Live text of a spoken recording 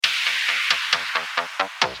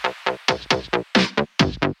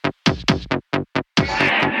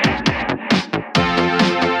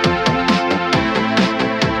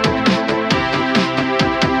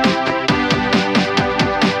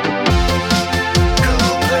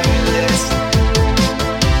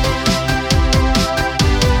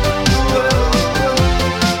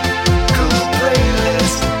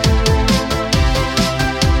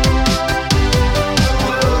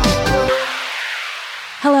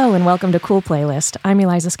Hello and welcome to Cool Playlist. I'm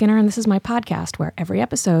Eliza Skinner and this is my podcast where every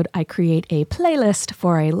episode I create a playlist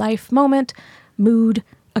for a life moment, mood,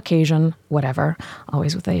 occasion, whatever,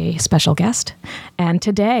 always with a special guest. And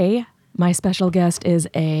today, my special guest is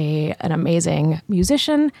an amazing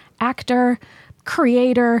musician, actor,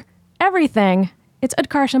 creator, everything. It's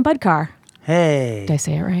Utkarsh Ambudkar. Hey. Did I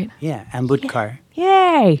say it right? Yeah, Ambudkar.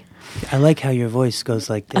 Yay! I like how your voice goes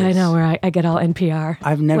like this. I know, where I get all NPR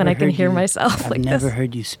when I can hear myself I've like this. never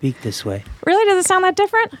heard you speak this way. Really? Does it sound that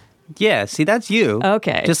different? Yeah, see, that's you.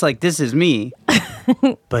 Okay. Just like this is me.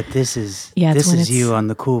 But this is you on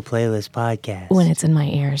the Cool Playlist podcast. When it's in my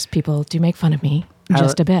ears, people do make fun of me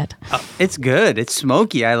just a bit. It's good. It's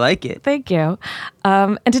smoky. I like it. Thank you.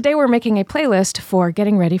 And today we're making a playlist for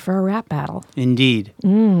getting ready for a rap battle. Indeed.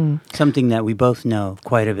 Something that we both know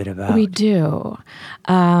quite a bit about. We do.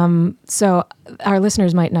 So our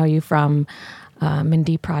listeners might know you from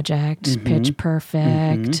Mindy Project, Pitch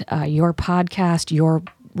Perfect, your podcast,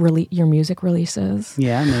 your music releases.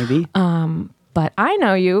 Yeah, maybe. But I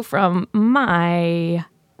know you from my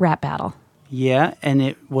rap battle. Yeah, and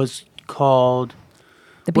it was called...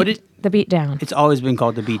 The Beatdown. It's always been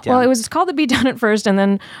called The Beatdown. Well, it was called The Beatdown at first, and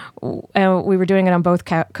then we were doing it on both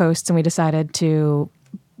coasts, and we decided to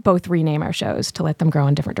both rename our shows to let them grow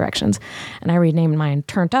in different directions. And I renamed mine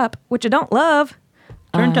Turned Up, which I don't love.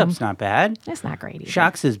 Turned Up's not bad. It's not great either.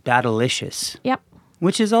 Shocks is Battlelicious. Yep.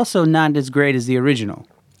 Which is also not as great as the original.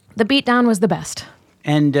 The Beatdown was the best.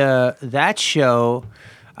 And that show,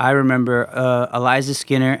 I remember Eliza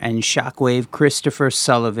Skinner and Shockwave Christopher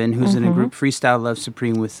Sullivan, who's in a group, Freestyle Love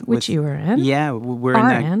Supreme, Which you were in. Yeah, we're in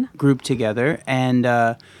that group together. And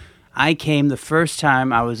I came the first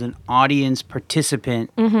time I was an audience participant.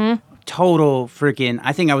 Total freaking,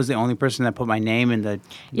 I think I was the only person that put my name in the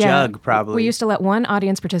jug, probably. We used to let one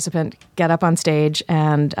audience participant get up on stage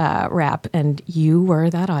and rap, and you were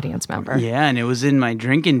that audience member. Yeah, and it was in my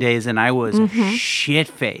drinking days, and I was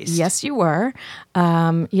shit-faced. Yes, you were.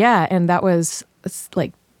 Yeah, and that was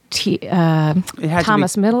like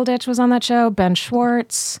Thomas Middleditch was on that show, Ben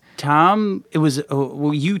Schwartz. Tom, it was,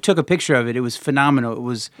 well, you took a picture of it. It was phenomenal. It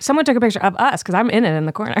was... Someone took a picture of us, because I'm in it in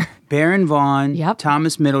the corner. Baron Vaughn,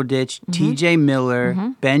 Thomas Middleditch, TJ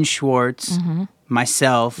Miller, Ben Schwartz,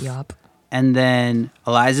 myself, and then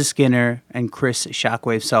Eliza Skinner and Chris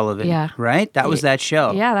Shockwave Sullivan. Yeah. Right? That was that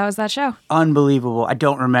show. Yeah, that was that show. Unbelievable. I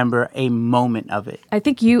don't remember a moment of it. I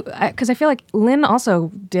think because I feel like Lynn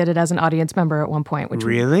also did it as an audience member at one point.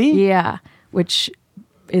 Really? Yeah, which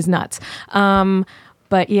is nuts.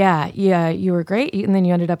 But yeah, you were great, and then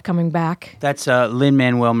you ended up coming back. That's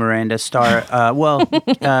Lin-Manuel Miranda, star.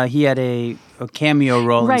 He had a cameo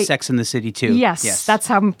role in Sex and the City too. Yes. That's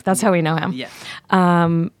how we know him. Yeah.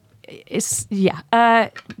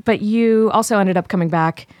 But you also ended up coming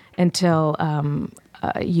back until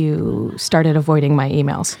you started avoiding my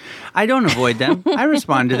emails. I don't avoid them. I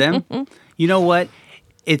respond to them. You know what?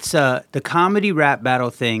 It's the comedy rap battle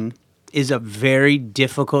thing is a very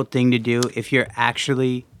difficult thing to do if you're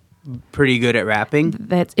actually pretty good at rapping.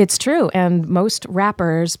 It's true. And most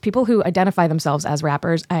rappers, people who identify themselves as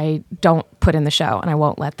rappers, I don't put in the show, and I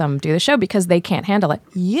won't let them do the show because they can't handle it.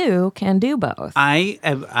 You can do both. I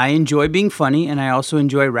enjoy being funny, and I also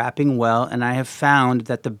enjoy rapping well, and I have found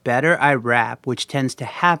that the better I rap, which tends to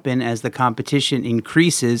happen as the competition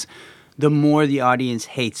increases, the more the audience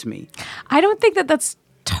hates me. I don't think that that's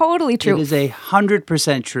totally true. It is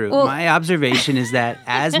 100% true. Well, my observation is that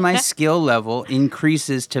as my skill level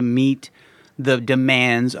increases to meet the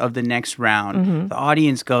demands of the next round, the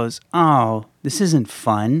audience goes, oh, this isn't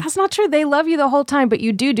fun. That's not true. They love you the whole time, but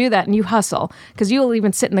you do that and you hustle because you will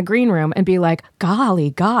even sit in the green room and be like,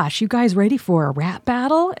 golly gosh, you guys ready for a rap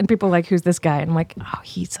battle? And people are like, who's this guy? And I'm like, oh,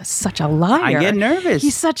 he's such a liar. I get nervous.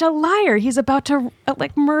 He's such a liar. He's about to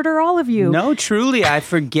murder all of you. No, truly, I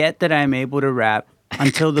forget that I'm able to rap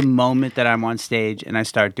until the moment that I'm on stage and I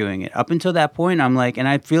start doing it. Up until that point, I'm like, and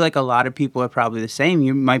I feel like a lot of people are probably the same.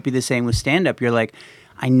 You might be the same with stand-up. You're like,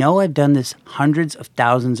 I know I've done this hundreds of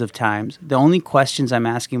thousands of times. The only questions I'm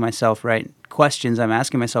asking myself right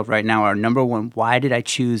now are, number one, why did I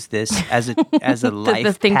choose this as a life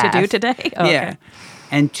the thing path? To do today? Oh, yeah. Okay.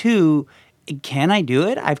 And two, can I do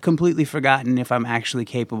it? I've completely forgotten if I'm actually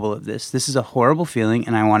capable of this. This is a horrible feeling,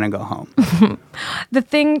 and I want to go home. The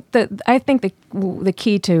thing that I think the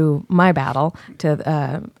key to my battle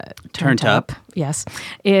to Turned Up, yes,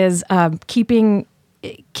 is keeping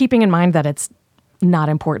in mind that it's not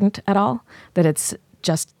important at all. That it's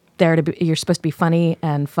just there to be. You're supposed to be funny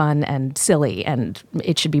and fun and silly, and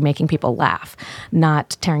it should be making people laugh,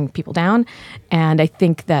 not tearing people down. And I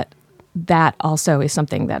think that also is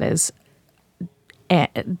something that is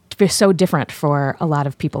it's so different for a lot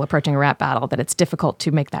of people approaching a rap battle that it's difficult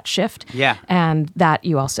to make that shift. Yeah. And that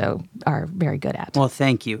you also are very good at. Well,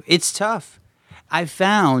 thank you. It's tough. I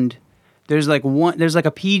found there's like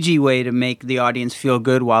a PG way to make the audience feel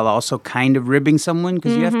good while also kind of ribbing someone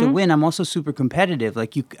because you have to win. I'm also super competitive.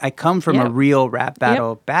 Like I come from a real rap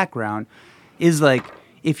battle background. Is like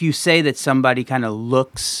if you say that somebody kind of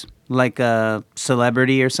looks like a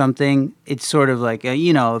celebrity or something, it's sort of like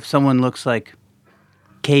if someone looks like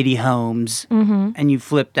Katie Holmes and you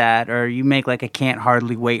flip that, or you make like a Can't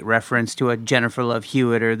Hardly Wait reference to a Jennifer Love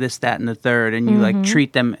Hewitt or this, that, and the third, and you like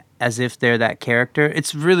treat them as if they're that character.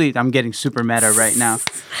 It's really, I'm getting super meta right now,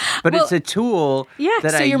 but it's a tool. Yeah,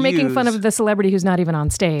 that so I you're making use. fun of the celebrity who's not even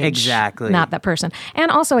on stage. Exactly. Not that person.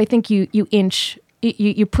 And also, I think you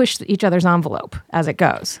push each other's envelope as it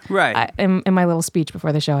goes. Right. In my little speech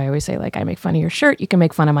before the show, I always say, like, I make fun of your shirt, you can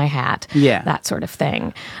make fun of my hat. Yeah. That sort of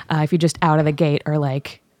thing. If you just out of the gate are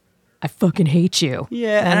like, I fucking hate you.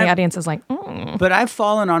 Yeah, And the and audience is like, But I've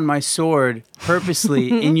fallen on my sword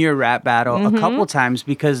purposely in your rap battle a couple times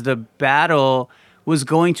because the battle was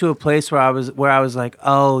going to a place where I was like,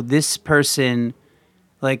 oh, this person,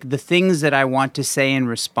 like the things that I want to say in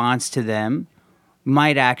response to them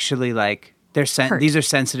might actually like these are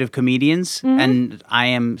sensitive comedians and I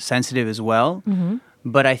am sensitive as well.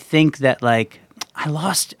 But I think that like I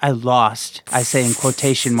lost, I say in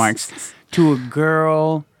quotation marks, to a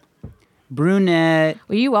girl, brunette,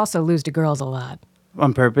 well, you also lose to girls a lot.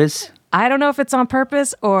 on purpose. I don't know if it's on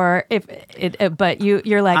purpose or if but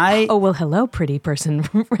you're like, oh, well, hello, pretty person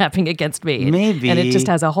rapping against me. Maybe. And it just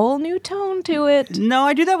has a whole new tone to it. No,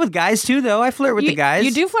 I do that with guys too, though. I flirt with the guys.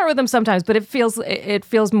 You do flirt with them sometimes, but it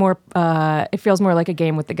feels more like a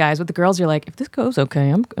game with the guys. With the girls, you're like, if this goes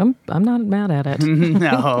okay, I'm not mad at it.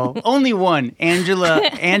 No, only one, Angela.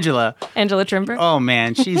 Angela Trimber. Oh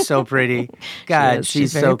man, she's so pretty. God,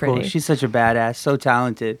 She's very so pretty. cool. She's such a badass, so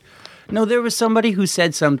talented. No, there was somebody who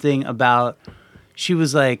said something about. She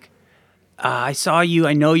was like, I saw you.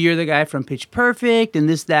 I know you're the guy from Pitch Perfect and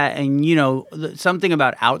this, that, and something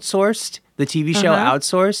about Outsourced, the TV show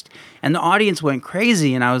Outsourced, and the audience went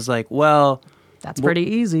crazy. And I was like, well, That's pretty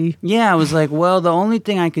easy. yeah. I was like, well, the only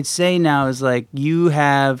thing I could say now is like you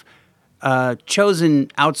have chosen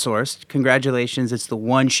Outsourced. Congratulations, it's the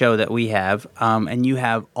one show that we have, and you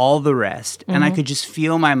have all the rest. And I could just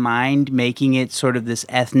feel my mind making it sort of this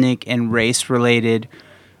ethnic and race-related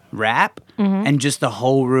rap, and just the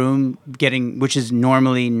whole room getting, which is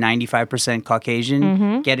normally 95%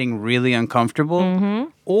 Caucasian, getting really uncomfortable.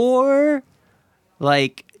 Or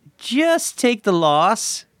like just take the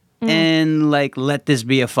loss and like let this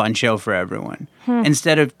be a fun show for everyone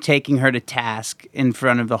instead of taking her to task in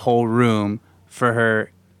front of the whole room for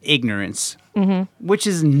her ignorance, which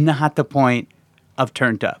is not the point of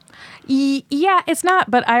Turned Up. Yeah, it's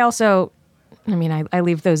not. But I also, I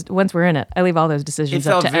leave those, once we're in it, I leave all those decisions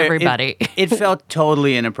up to everybody. It felt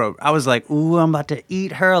totally inappropriate. I was like, ooh, I'm about to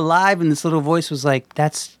eat her alive. And this little voice was like,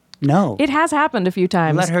 no. It has happened a few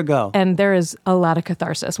times. Let her go. And there is a lot of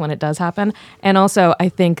catharsis when it does happen. And also, I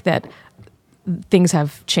think that things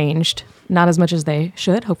have changed, not as much as they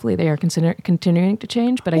should. Hopefully, they are continuing to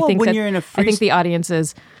change. But I think when you're in a I think the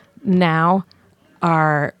audiences now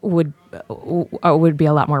would be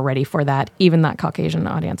a lot more ready for that, even that Caucasian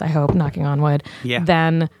audience, I hope, knocking on wood,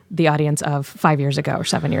 than the audience of 5 years ago or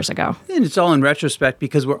 7 years ago. And it's all in retrospect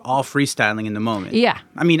because we're all freestyling in the moment. Yeah.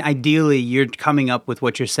 I mean, ideally, you're coming up with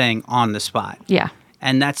what you're saying on the spot. Yeah.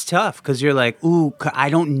 And that's tough because you're like, ooh, I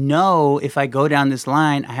don't know if I go down this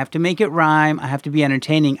line. I have to make it rhyme. I have to be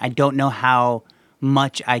entertaining. I don't know how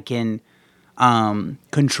much I can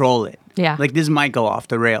control it. Yeah. Like this might go off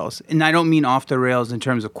the rails. And I don't mean off the rails in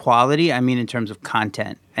terms of quality. I mean in terms of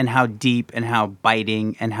content and how deep and how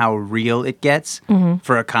biting and how real it gets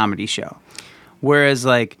for a comedy show. Whereas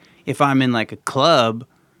like if I'm in like a club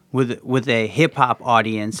with a hip hop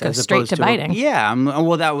audience, as straight opposed to biting.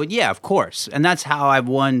 Of course. And that's how I've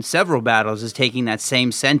won several battles, is taking that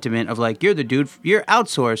same sentiment of like, you're the dude, you're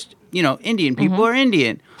outsourced, Indian people are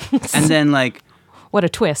Indian. And then like, what a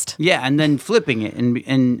twist. yeah, and then flipping it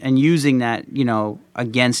and using that,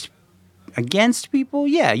 against people.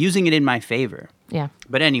 Yeah, using it in my favor. Yeah.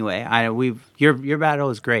 But anyway, your battle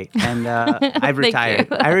is great, and I've retired.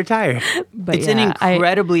 you. I retired. But it's an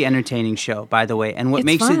incredibly entertaining show, by the way, and what It's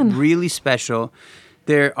makes fun. it really special.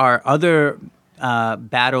 There are other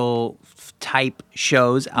battle type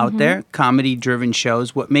shows out there, comedy driven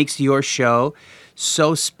shows. What makes your show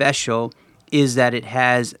so special is that it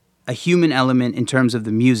has a human element in terms of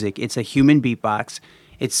the music. It's a human beatbox.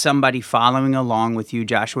 It's somebody following along with you,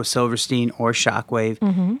 Joshua Silverstein or Shockwave,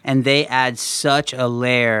 and they add such a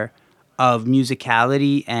layer of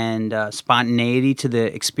musicality and spontaneity to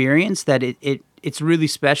the experience that it's really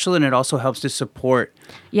special, and it also helps to support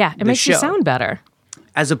Yeah, it the makes you show. sound better.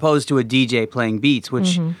 As opposed to a DJ playing beats,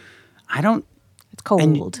 which I don't It's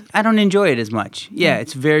cold. I don't enjoy it as much. Yeah,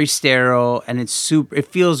 it's very sterile and it's super. It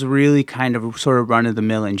feels really kind of sort of run of the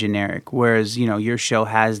mill and generic. Whereas your show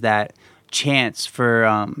has that chance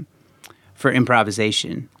for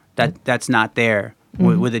improvisation that's not there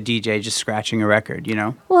with a DJ just scratching a record.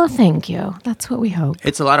 Well, thank you. That's what we hope.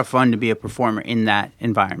 It's a lot of fun to be a performer in that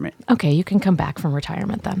environment. Okay, you can come back from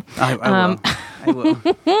retirement then. I will. I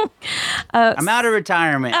will. I'm out of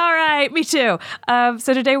retirement. All right, me too.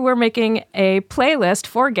 So today we're making a playlist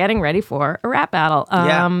for getting ready for a rap battle.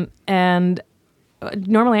 Yeah. And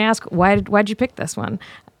normally I ask, why'd you pick this one?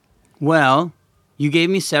 Well, you gave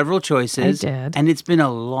me several choices. I did. And it's been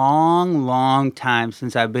a long, long time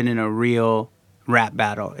since I've been in a real rap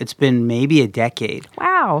battle. It's been maybe a decade.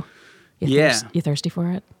 Wow. Yeah. You thirsty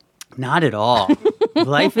for it? Not at all.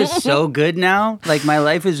 Life is so good now. Like, my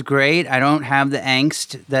life is great. I don't have the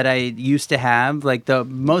angst that I used to have. Like, the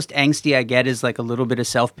most angsty I get is like a little bit of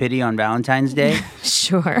self-pity on Valentine's Day.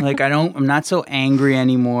 Sure. Like, I'm not so angry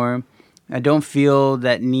anymore. I don't feel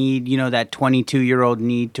that need, that 22-year-old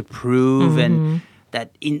need to prove and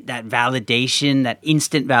that validation, that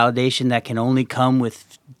instant validation that can only come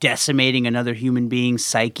with decimating another human being's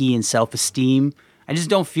psyche and self-esteem. I just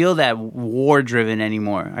don't feel that war-driven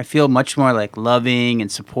anymore. I feel much more like loving and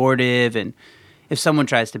supportive. And if someone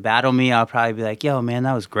tries to battle me, I'll probably be like, "Yo, man,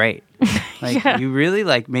 that was great. Like, you really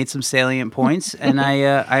made some salient points, and I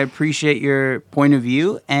appreciate your point of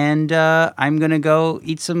view. And I'm gonna go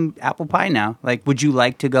eat some apple pie now. Like, would you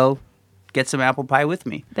like to go get some apple pie with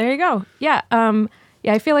me?" There you go. Yeah.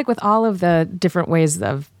 I feel like with all of the different ways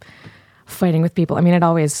of fighting with people, I mean, it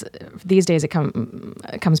always, these days it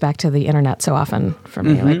comes back to the internet so often for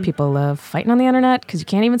me. Like, people love fighting on the internet because you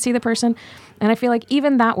can't even see the person. And I feel like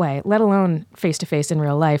even that way, let alone face-to-face in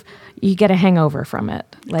real life, you get a hangover from it.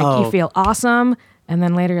 Like, you feel awesome, and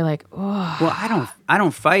then later you're like, oh. Well, I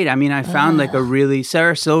don't fight. I mean, I found like a really,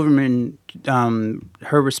 Sarah Silverman,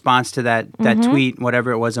 her response to that tweet,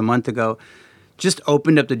 whatever it was a month ago, just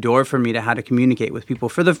opened up the door for me to how to communicate with people.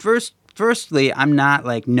 For the firstly, I'm not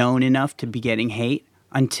like known enough to be getting hate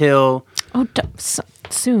until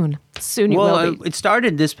soon you will be. It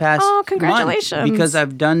started this past congratulations. month because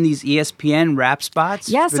I've done these ESPN rap spots.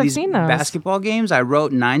 Yes, for I've these seen those. basketball games. I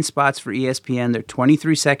wrote 9 spots for ESPN. They're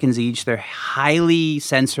 23 seconds each. They're highly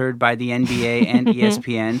censored by the NBA and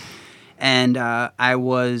ESPN. And I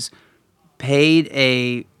was paid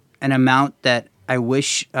an amount that I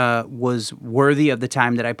wish was worthy of the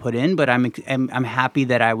time that I put in, but I'm happy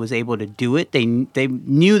that I was able to do it. They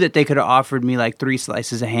knew that they could have offered me like 3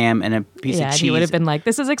 slices of ham and a piece of cheese. Yeah, you would have been like,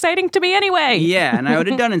 "This is exciting to me anyway." Yeah, and I would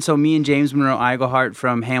have done it. So me and James Monroe Iglehart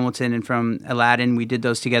from Hamilton and from Aladdin, we did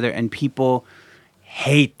those together, and people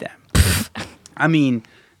hate them. I mean,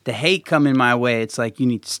 the hate coming my way. It's like, you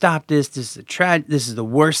need to stop this. This is this is the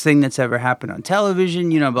worst thing that's ever happened on television.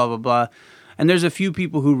 Blah blah blah. And there's a few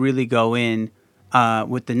people who really go in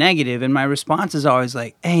with the negative, and my response is always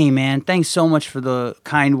like, "Hey man, thanks so much for the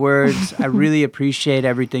kind words. I really appreciate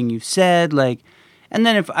everything you said." And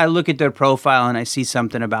then if I look at their profile and I see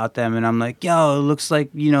something about them and I'm like, "Yo, it looks like,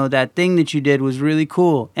 that thing that you did was really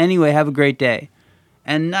cool. Anyway, have a great day."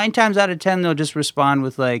 And 9 times out of 10 they'll just respond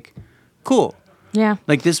with like, "Cool." Yeah.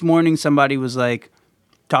 Like this morning somebody was like,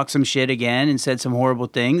 talked some shit again and said some horrible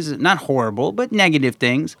things. Not horrible, but negative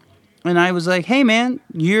things. And I was like, "Hey man,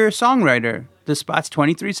 you're a songwriter. The spot's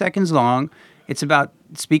 23 seconds long. It's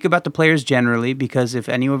speak about the players generally, because if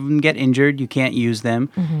any of them get injured, you can't use them.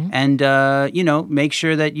 And, make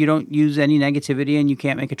sure that you don't use any negativity and you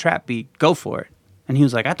can't make a trap beat. Go for it." And he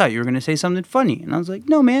was like, "I thought you were going to say something funny." And I was like,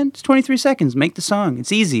 "No, man, it's 23 seconds. Make the song.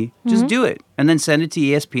 It's easy. Just do it. And then send it to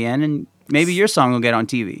ESPN and maybe your song will get on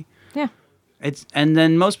TV." Yeah. And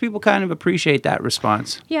then most people kind of appreciate that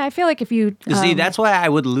response. Yeah, I feel like if you... See, that's why I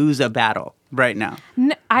would lose a battle right now.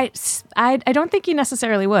 I don't think you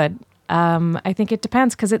necessarily would. I think it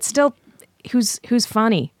depends, because it's still who's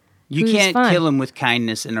funny. You can't kill him with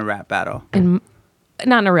kindness in a rap battle.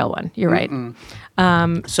 Not in a real one. You're right.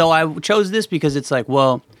 So I chose this because it's like,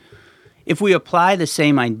 well, if we apply the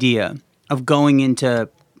same idea of going into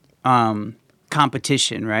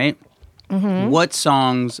competition, right? What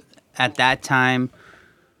songs at that time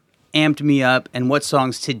amped me up, and what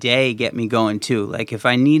songs today get me going too? Like, if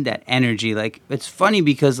I need that energy, like, it's funny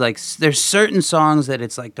because like there's certain songs that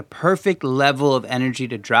it's like the perfect level of energy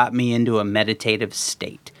to drop me into a meditative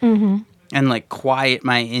state and like quiet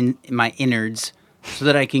my innards so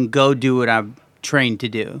that I can go do what I'm trained to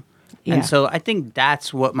do. Yeah. And so I think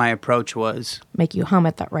that's what my approach was. Make you hum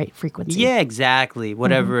at that right frequency. Yeah, exactly.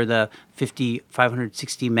 Whatever the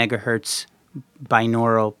 560 megahertz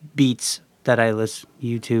binaural beats that I listen,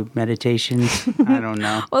 YouTube meditations. I don't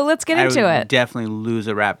know. Well, let's get into I would it. definitely lose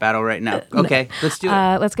a rap battle right now. Okay, let's do it.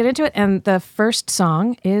 Let's get into it. And the first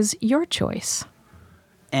song is your choice.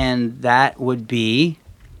 And that would be,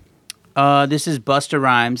 this is Busta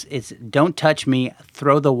Rhymes. It's Don't Touch Me,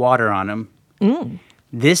 Throw the Water on Him.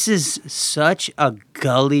 This is such a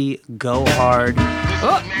gully, go hard.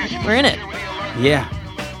 Oh, we're in it. Yeah.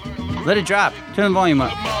 Let it drop. Turn the volume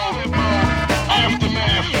up.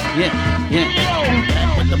 Yeah.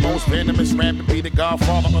 When the most venomous rapper be the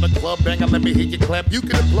godfather of the club banger, let me hear you clap. You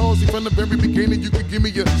can applaud me from the very beginning. You can give me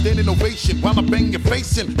a standing ovation while I bang your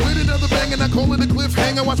face in. With another bang and I call it a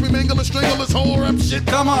cliffhanger. Watch me mangle and strangle this whole rap shit.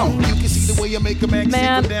 Come on. You can see the way I make a man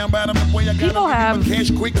Man, down bottom. The way I people have.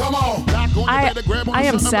 cash quick. Come on. I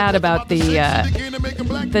am sad about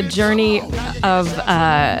the journey of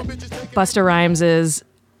Busta Rhymes's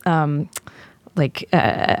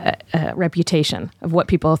reputation of what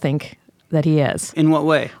people think that he is. In what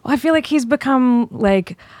way? Well, I feel like he's become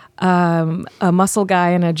like a muscle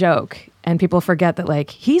guy and a joke, and people forget that like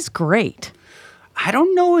he's great. I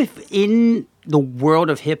don't know if in the world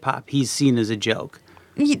of hip hop he's seen as a joke.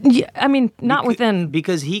 I mean, not within.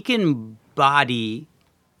 Because he can body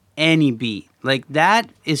any beat. Like that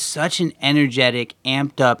is such an energetic,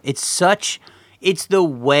 amped up. It's the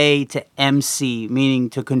way to MC, meaning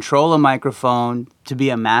to control a microphone, to be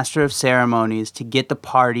a master of ceremonies, to get the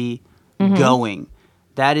party going.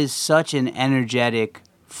 That is such an energetic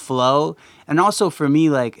flow. And also for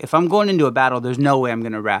me, like if I'm going into a battle, there's no way I'm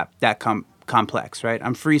going to rap that complex, right?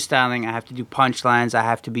 I'm freestyling. I have to do punchlines. I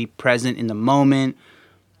have to be present in the moment.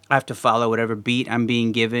 I have to follow whatever beat I'm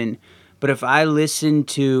being given. But if I listen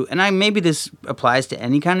to, and maybe this applies to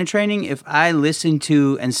any kind of training, if I listen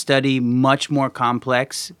to and study much more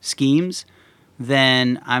complex schemes,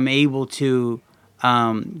 then I'm able to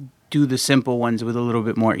do the simple ones with a little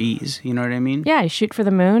bit more ease. You know what I mean? Yeah, you shoot for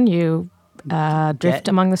the moon, you drift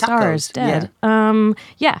among the stars, dead.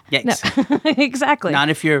 Yeah. Yikes. No. Exactly. Not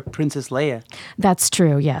if you're Princess Leia. That's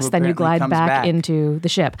true, yes. Who Then you apparently glide comes back back. into the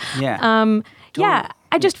ship. Yeah. Yeah,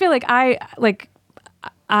 I just feel like I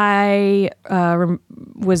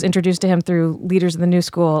was introduced to him through Leaders of the New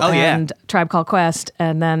School and Tribe Called Quest,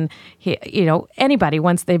 and then anybody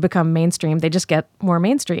once they become mainstream, they just get more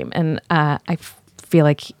mainstream, and I feel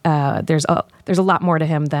like there's a lot more to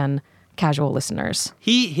him than casual listeners.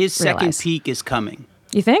 His second realize. peak is coming.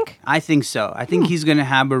 You think? I think so. I think he's going to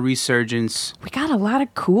have a resurgence. We got a lot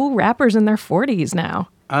of cool rappers in their 40s now.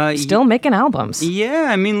 Still making albums. Yeah,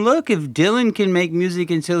 I mean, look, if Dylan can make music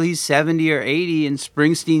until he's 70 or 80 and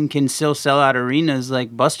Springsteen can still sell out arenas,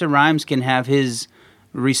 like Busta Rhymes can have his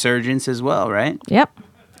resurgence as well, right? Yep.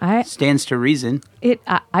 Stands to reason.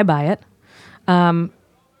 I buy it. And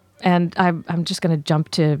I'm just going to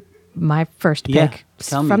jump to my first pick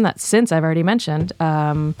tell me. from that since I've already mentioned.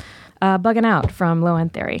 Bugging Out from Low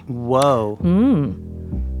End Theory. Whoa.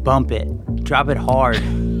 Bump it. Drop it hard.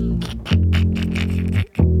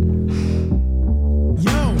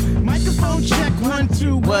 Microphone check, 1,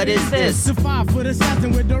 2. What is this? The 5-foot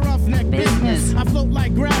assassin with the roughneck business. I float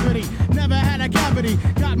like gravity, never had a cavity.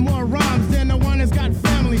 Got more rhymes than the one that's got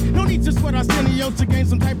family. No need to sweat Arsenio to gain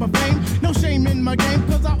some type of fame. No shame in my game,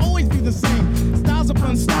 cause I always be the same. Styles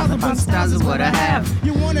upon styles is what I have.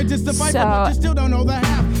 You wanna just divide, but you still don't know the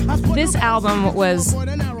half. This album was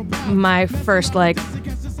my first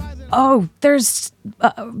there's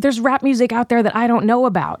rap music out there that I don't know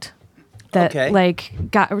about. That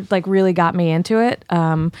really got me into it,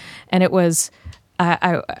 and it was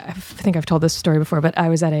I think I've told this story before, but I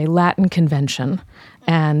was at a Latin convention,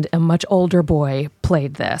 and a much older boy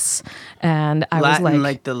played this, and I Latin, was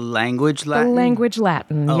like the language Latin. The language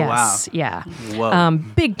Latin, Oh, yes, wow. yeah. Whoa.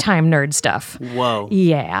 Big time nerd stuff. Whoa.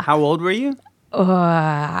 Yeah. How old were you?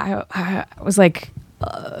 I was like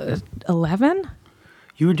 11.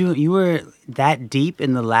 You were that deep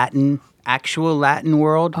in the actual Latin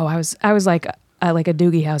world? Oh, I was like a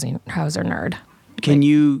Doogie Howser nerd. Can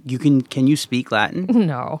you speak Latin?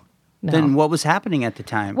 No. Then what was happening at the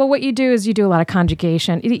time? Well, what you do is you do a lot of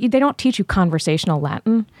conjugation. They don't teach you conversational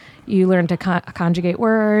Latin. You learn to conjugate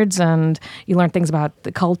words, and you learn things about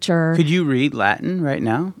the culture. Could you read Latin right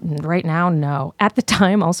now? Right now, no. At the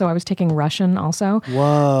time, also, I was taking Russian also.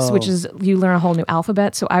 Whoa. Which is, you learn a whole new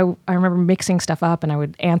alphabet. So I remember mixing stuff up, and I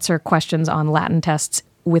would answer questions on Latin tests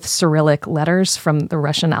with Cyrillic letters from the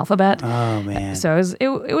Russian alphabet. Oh, man. So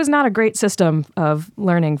it was not a great system of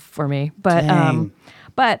learning for me. But Dang.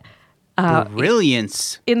 but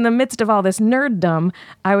Brilliance. In the midst of all this nerddom,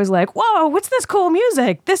 I was like, whoa, what's this cool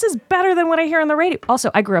music? This is better than what I hear on the radio.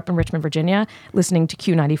 Also, I grew up in Richmond, Virginia, listening to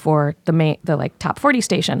Q94, the like top 40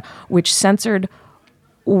 station, which censored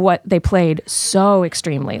what they played so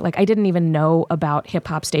extremely. Like, I didn't even know about hip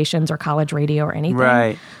hop stations or college radio or anything.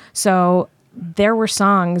 Right. So there were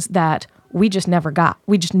songs that we just never got.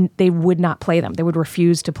 They would not play them. They would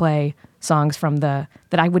refuse to play songs that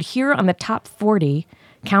I would hear on the top 40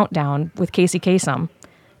 countdown with Casey Kasem,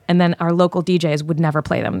 and then our local DJs would never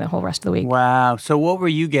play them the whole rest of the week. Wow. So what were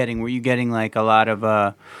you getting? Were you getting like a lot of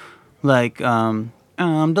I'm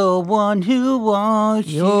the one who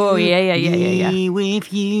wants Oh, to yeah. be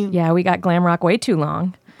with you. Yeah, we got glam rock way too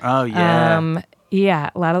long. Oh yeah.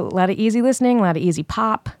 Yeah, a lot of easy listening, a lot of easy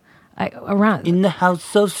pop. Around In the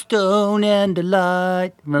house of stone and the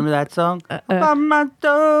light. Remember that song? About my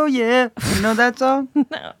door, yeah. You know that song?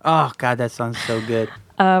 No. Oh God, that song's so good.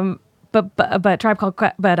 but Tribe Called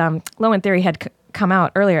Quest, Low End Theory had come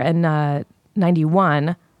out earlier in 91.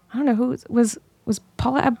 I don't know who was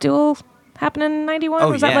Paula Abdul happening in 91? Oh,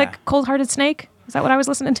 was that yeah. like Cold Hearted Snake? Is that what I was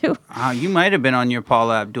listening to? You might have been on your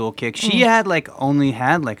Paula Abdul kick. She had only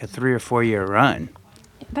had a 3 or 4 year run.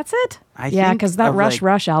 That's it. I Yeah, think because that of,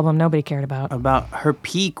 Rush album nobody cared about. About her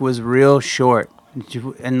peak was real short.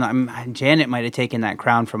 And Janet might have taken that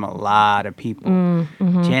crown from a lot of people.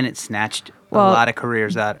 Janet snatched a lot of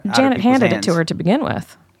careers out of Janet people's handed hands. it to her to begin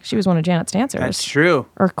with. She was one of Janet's dancers. That's true.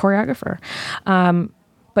 Or choreographer.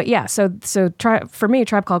 But yeah, so for me,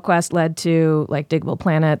 Tribe Called Quest led to like Diggable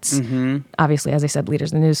Planets. Obviously, as I said,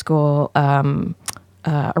 Leaders in the New School,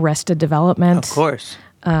 Arrested Development. Of course.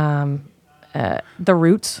 The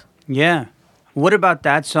Roots. Yeah. What about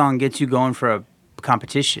that song gets you going for a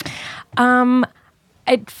competition?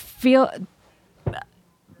 It feels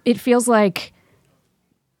like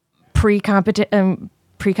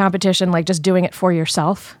pre-competition, like just doing it for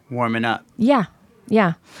yourself. Warming up. Yeah.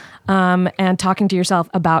 And talking to yourself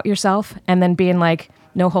about yourself, and then being like,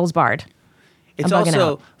 no holes barred. It's I'm bugging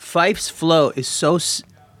also, out. Fife's flow is so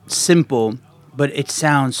simple, but it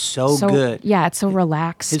sounds so good. Yeah, it's so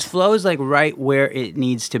relaxed. His flow is right where it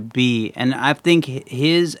needs to be. And I think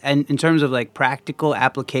and in terms of practical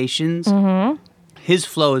applications, his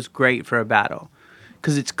flow is great for a battle.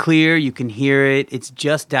 Because it's clear, you can hear it, it's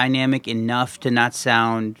just dynamic enough to not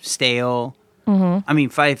sound stale. I mean,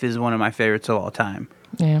 Fife is one of my favorites of all time.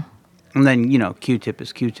 Yeah. And then, Q-Tip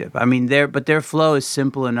is Q-Tip. I mean, their flow is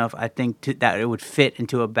simple enough, I think, that it would fit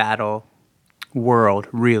into a battle world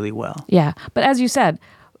really well. Yeah. But as you said,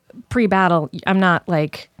 pre-battle, I'm not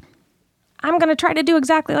like, I'm going to try to do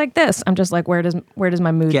exactly like this. I'm just like, where does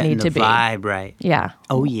my mood Getting need the to be? vibe right. Yeah.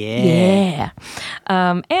 Oh, yeah.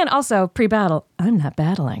 Yeah. And also pre-battle, I'm not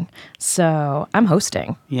battling. So I'm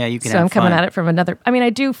hosting. Yeah, you can So have I'm coming fun. at it from another, I mean, I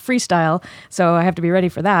do freestyle, so I have to be ready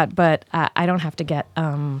for that, but I don't have to get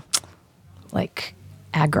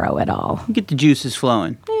aggro at all. Get the juices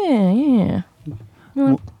flowing. Yeah. You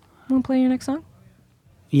want to play your next song?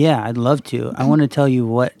 Yeah, I'd love to. I want to tell you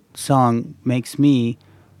what song makes me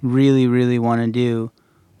really, really want to do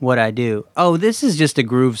what I do. Oh, this is just a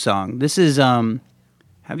groove song. This is,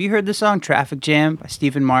 have you heard the song Traffic Jam by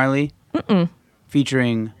Stephen Marley?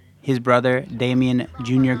 Featuring his brother, Damian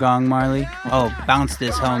Jr. Gong Marley. Oh, bounce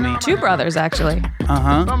this, homie. Two brothers, actually.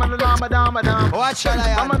 Uh-huh.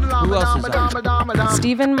 Who else is on?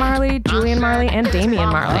 Stephen Marley, Julian Marley, and Damian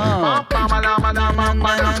Marley. Oh.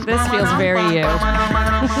 This feels very you.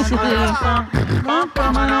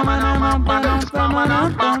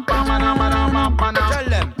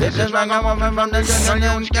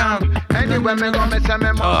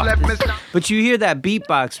 But you hear that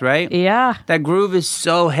beatbox, right? Yeah. That groove is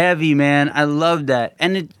so heavy, man. I love that.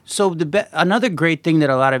 And another great thing that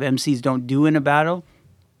a lot of MCs don't do in a battle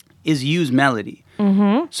is use melody.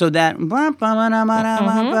 So that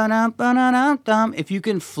if you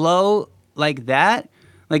can flow like that,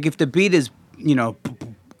 like if the beat is,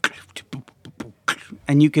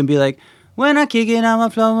 and you can be like, when I kick it, I'ma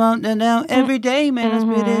flow on and down every day, man. I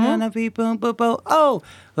spit it on the beat, boom, boom, boom. Oh,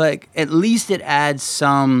 like at least it adds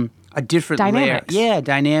a different Dynamics. layer. Yeah,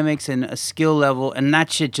 dynamics and a skill level, and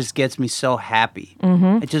that shit just gets me so happy.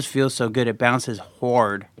 It just feels so good. It bounces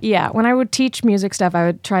hard. Yeah, when I would teach music stuff, I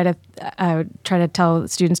would try to tell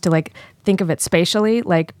students to think of it spatially.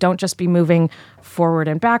 Like, don't just be moving forward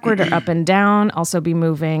and backward or up and down. Also be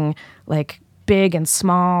moving big and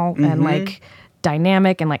small and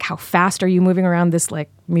dynamic, and how fast are you moving around this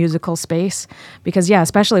musical space? Because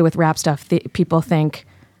especially with rap stuff, people think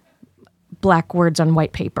black words on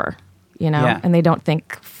white paper. Yeah. and they don't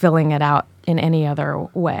think filling it out in any other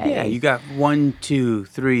way. Yeah, you got 1, 2,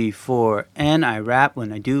 3, 4, and I rap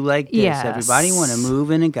when I do like this. Yes. Everybody want to move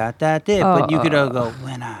and it got that dip. But you could all go,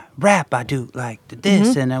 when I rap, I do like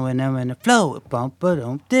this, and then when I'm in the flow, bump,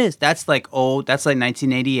 this. That's like old. That's like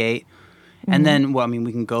 1988. And then, well, I mean,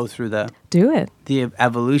 we can go through the Do it.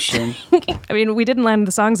 evolution. I mean, we didn't line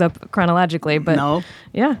the songs up chronologically, but No.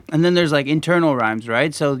 yeah. And then there's like internal rhymes,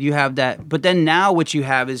 right? So you have that. But then now what you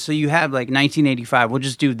have is, so you have like 1985. We'll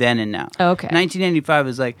just do then and now. Okay. 1985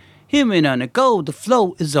 is like, him and on the go, the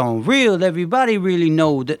flow is on real. Everybody really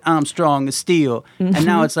know that I'm strong as steel. And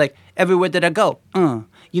now it's like, everywhere that I go,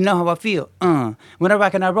 you know how I feel, when I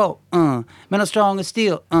rock and I roll, man, I'm strong as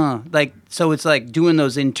steel, like, so it's like doing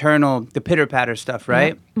those internal, the pitter patter stuff,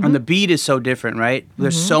 right? And the beat is so different, right?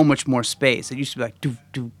 There's so much more space. It used to be like do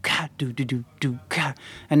do ka do do do do ka,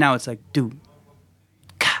 and now it's like do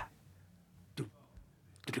ka do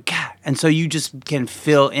do do ka, and so you just can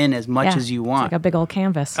fill in as much Yeah. as you It's want. like a big old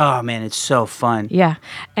canvas. Oh man, it's so fun. Yeah.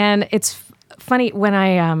 And it's funny when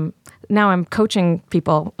I now I'm coaching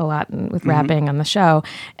people a lot with rapping on the show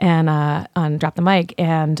and on Drop the Mic,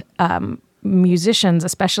 and musicians,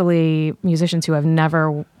 especially musicians who have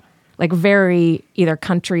never, like very either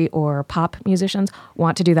country or pop musicians,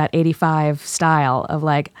 want to do that 85 style of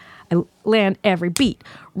like, I land every beat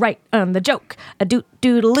right on the joke, a doot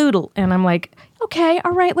doodle loodle, and I'm like, okay,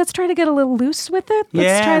 all right, let's try to get a little loose with it.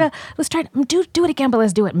 Let's try to do it again, but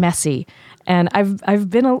let's do it messy. And I've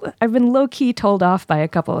been low key told off by a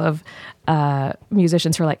couple of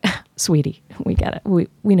musicians who are like, sweetie, we get it,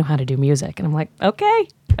 we know how to do music, and I'm like, okay,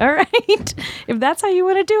 all right, if that's how you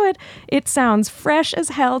want to do it, it sounds fresh as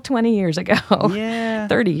hell 20 years ago, Yeah.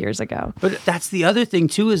 30 years ago. But that's the other thing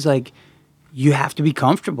too, is like, you have to be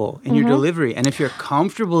comfortable in your delivery. And if you're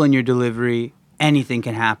comfortable in your delivery, anything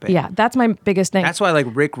can happen. Yeah, that's my biggest thing. That's why, like,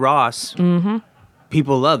 Rick Ross,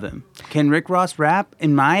 people love him. Can Rick Ross rap?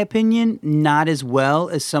 In my opinion, not as well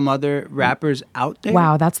as some other rappers out there.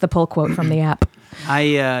 Wow, that's the pull quote from the app.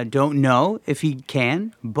 I don't know if he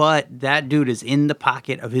can, but that dude is in the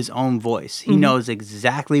pocket of his own voice. He knows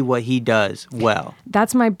exactly what he does well.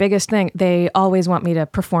 That's my biggest thing. They always want me to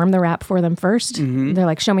perform the rap for them first. They're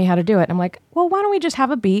like, show me how to do it. I'm like, well, why don't we just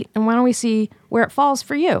have a beat and why don't we see where it falls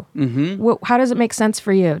for you? How does it make sense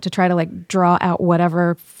for you to try to like draw out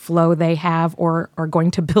whatever flow they have or are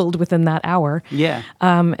going to build within that hour? Yeah.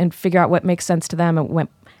 And figure out what makes sense to them and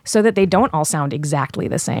so that they don't all sound exactly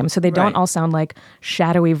the same. So they don't Right. all sound like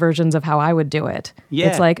shadowy versions of how I would do it. Yeah.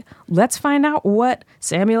 It's like, let's find out what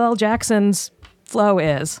Samuel L. Jackson's flow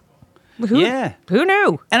is. Who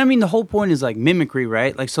knew? And I mean, the whole point is like mimicry,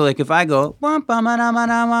 right? Like, so like if I go, or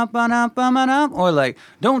like,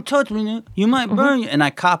 don't touch me, you might burn you, and I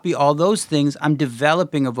copy all those things, I'm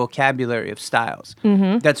developing a vocabulary of styles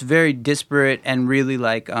that's very disparate and really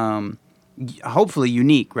like, hopefully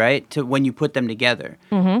unique, right? To when you put them together.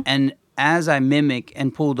 And as I mimic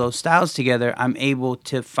and pull those styles together, I'm able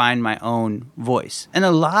to find my own voice. And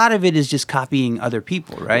a lot of it is just copying other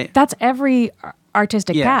people, right? That's every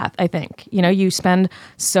artistic Yeah. path, I think. You know, you spend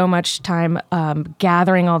so much time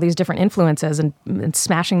gathering all these different influences and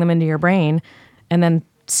smashing them into your brain and then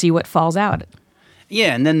see what falls out.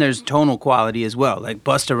 Yeah, and then there's tonal quality as well. Like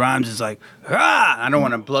Busta Rhymes is like, ah, I don't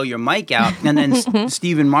want to blow your mic out. And then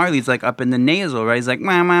Stephen Marley's like up in the nasal, right? He's like,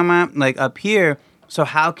 like up here. So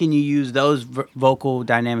how can you use those vocal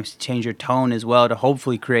dynamics to change your tone as well to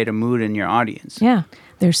hopefully create a mood in your audience? Yeah.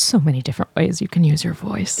 There's so many different ways you can use your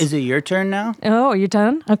voice. Is it your turn now? Oh, you're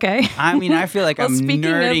done? Okay. I mean, I feel like Well, I'm speaking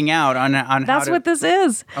of- nerding out on how That's to... what this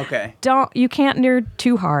is. Okay. You can't nerd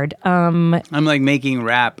too hard. I'm like making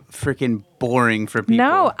rap freaking boring for people.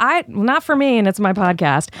 No, not for me, and it's my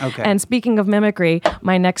podcast. Okay. And speaking of mimicry,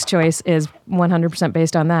 my next choice is 100%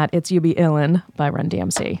 based on that. It's You Be Illin' by Run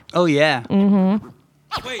DMC. Oh, yeah. Mm-hmm.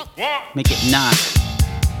 Make it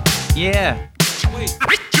not. Yeah.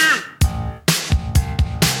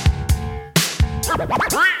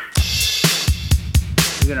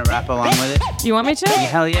 You gonna rap along with it? You want me to?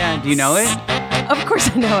 Hell yeah. Do you know it? Of course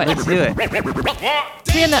I know it. Let's do it.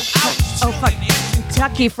 Being fuck.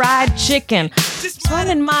 Kentucky Fried Chicken.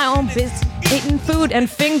 Running my own business. Eating food and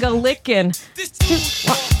finger licking.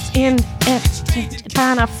 In it,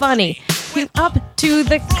 kinda funny. He up to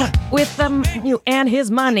the with you and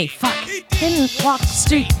his money. Fuck. Didn't walk the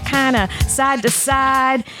street kinda side to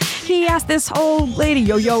side. He asked this old lady,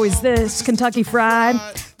 yo, is this Kentucky Fried?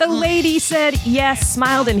 The lady said yes,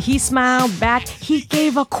 smiled, and he smiled back. He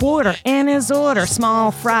gave a quarter and his order,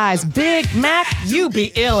 small fries, Big Mac, you be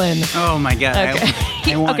illin'. Oh my god.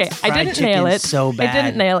 Okay. I want I fried didn't chicken nail it. so bad. I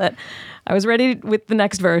didn't nail it. I was ready with the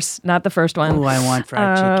next verse, not the first one. Oh, I want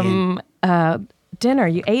fried chicken. dinner.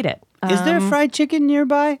 You ate it. Is there fried chicken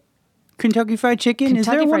nearby? Kentucky Fried Chicken? Is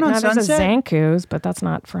there Kentucky one Fried- on no, there's a Sunset? Zanku's, but that's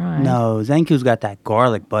not fried. No, Zanku's got that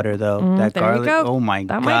garlic butter though. That there you garlic. go. Oh my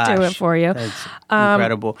That gosh. might do it for you. That's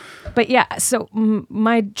incredible. But yeah, so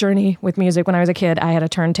my journey with music, when I was a kid, I had a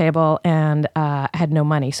turntable and had no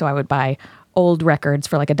money, so I would buy old records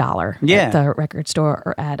for like $1 Yeah. at the record store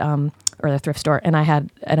or at or the thrift store, and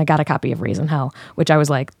I got a copy of Raising Hell, which I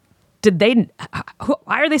was like,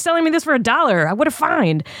 why are they selling me this for $1? What a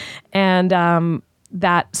find! And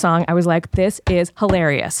that song, I was like, this is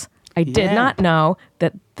hilarious. I did Yeah. not know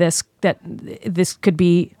that this could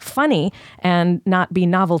be funny and not be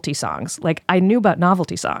novelty songs. Like, I knew about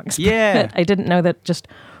novelty songs. Yeah. But I didn't know that just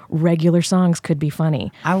regular songs could be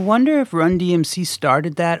funny. I wonder if Run DMC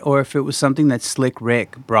started that or if it was something that Slick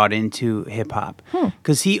Rick brought into hip hop.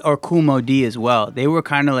 Because or Kool Moe Dee as well. They were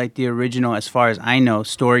kind of like the original, as far as I know,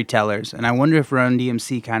 storytellers. And I wonder if Run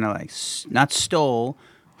DMC kind of like, not stole,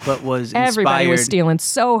 but was inspired. Everybody was stealing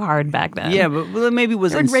so hard back then. Yeah, but maybe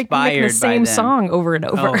was They're inspired making the same by them. song over and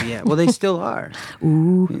over. Oh yeah, well they still are.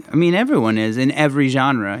 Ooh, I mean everyone is in every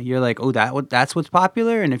genre. You're like, oh that's what's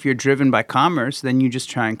popular, and if you're driven by commerce, then you just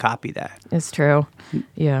try and copy that. It's true.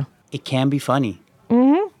 Yeah. It can be funny.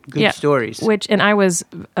 Mm-hmm. Good stories. And I was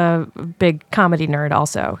a big comedy nerd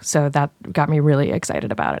also, so that got me really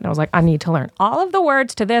excited about it. And I was like, I need to learn all of the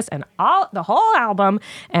words to this and the whole album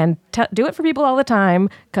and do it for people all the time,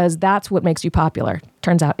 because that's what makes you popular.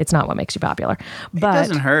 Turns out it's not what makes you popular, but it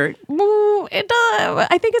doesn't hurt. It does.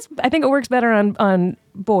 I think it works better on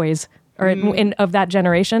boys or in of that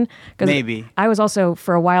generation. 'Cause Maybe. I was also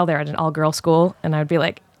for a while there at an all-girl school, and I'd be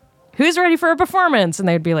like, "Who's ready for a performance?" And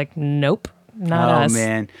they'd be like, "Nope." Not us. Oh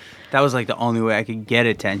man, that was like the only way I could get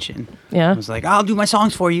attention. Yeah. I was like, I'll do my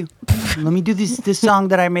songs for you. Let me do this song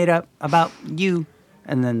that I made up about you.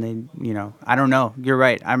 And then they, I don't know. You're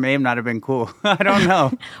right. I may not have been cool. I don't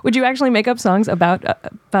know. Would you actually make up songs about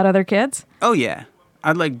other kids? Oh yeah,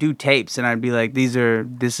 I'd like do tapes and I'd be like, this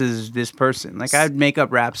is this person. Like I'd make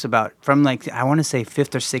up raps from like I want to say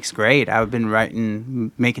 5th or 6th grade. I've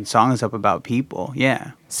been making songs up about people.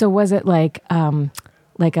 Yeah. So was it like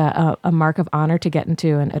a mark of honor to get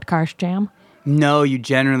into an Utkarsh jam? No, you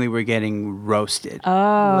generally were getting roasted.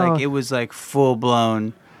 Oh. Like it was like full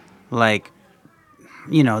blown, like,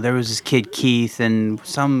 there was this kid Keith and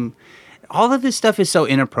all of this stuff is so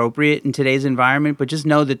inappropriate in today's environment, but just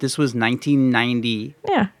know that this was 1990.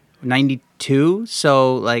 Yeah. 92,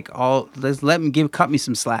 so like cut me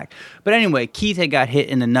some slack. But anyway, Keith had got hit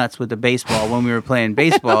in the nuts with a baseball when we were playing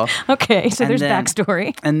baseball. Okay, so there's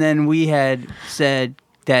backstory. And then we had said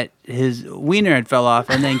that his wiener had fell off,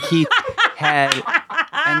 and then Keith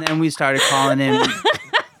and then we started calling him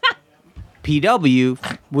PW,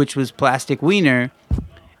 which was plastic wiener.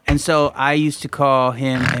 And so I used to call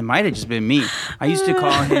him, it might have just been me, I used to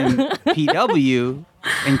call him PW,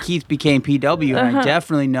 and Keith became PW, and I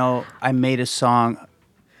definitely know I made a song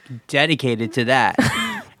dedicated to that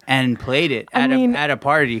and played it at a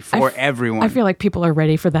party for everyone. I feel like people are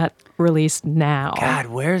ready for that release now. God,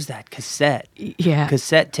 where's that cassette? Yeah.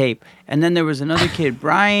 Cassette tape. And then there was another kid,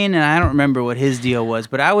 Brian, and I don't remember what his deal was,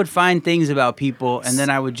 but I would find things about people and then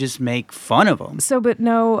I would just make fun of them. So, but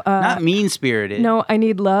no... Not mean-spirited. No, I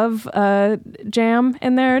Need Love jam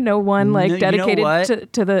in there? No one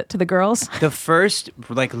dedicated to the girls? The first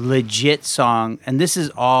like legit song, and this is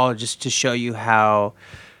all just to show you how...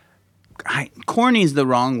 corny is the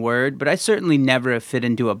wrong word, but I certainly never have fit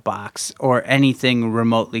into a box or anything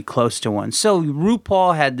remotely close to one. So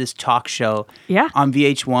RuPaul had this talk show on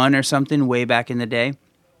VH1 or something way back in the day.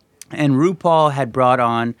 And RuPaul had brought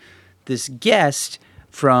on this guest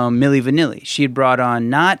from Milli Vanilli. She had brought on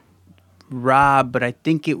not Rob, but I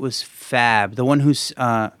think it was Fab, the one who's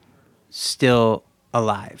still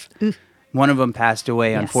alive. One of them passed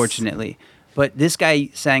away, unfortunately. But this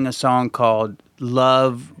guy sang a song called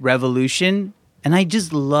Love Revolution, and I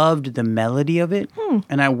just loved the melody of it.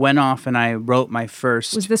 And I went off and I wrote my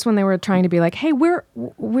first. Was this when they were trying to be like, hey, we're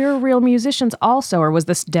real musicians also, or was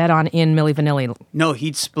this dead on in Milli Vanilli? No,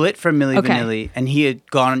 he'd split from Milli Vanilli, and he had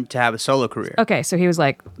gone to have a solo career. Okay, so he was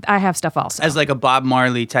like, I have stuff also. As like a Bob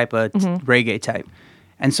Marley type of reggae type.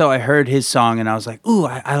 And so I heard his song, and I was like, ooh,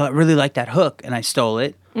 I really like that hook, and I stole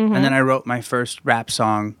it. And then I wrote my first rap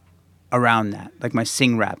song around that, like my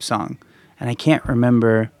sing rap song. And I can't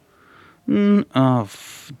remember. Damn.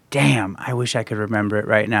 I wish I could remember it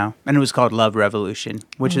right now. And it was called Love Revolution,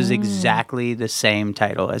 which is exactly the same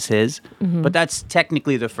title as his. But that's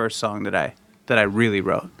technically the first song that I really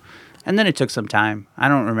wrote. And then it took some time. I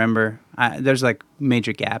don't remember. There's like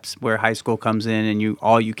major gaps where high school comes in and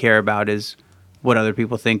all you care about is what other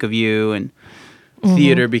people think of you. And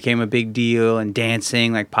theater became a big deal, and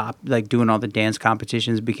dancing, like pop, like doing all the dance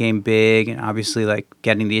competitions became big, and obviously like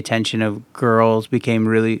getting the attention of girls became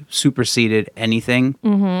really superseded anything.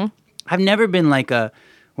 I've never been like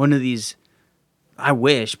one of these. I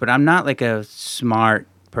wish, but I'm not like a smart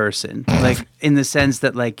person, like in the sense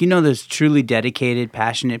that like, you know, there's truly dedicated,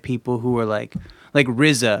 passionate people who are like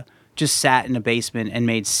RZA just sat in a basement and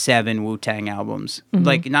made 7 Wu-Tang albums.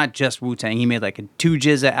 Like not just Wu-Tang. He made like 2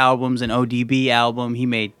 GZA albums, an ODB album. He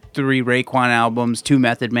made 3 Raekwon albums, 2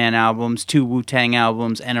 Method Man albums, 2 Wu-Tang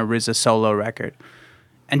albums, and a RZA solo record.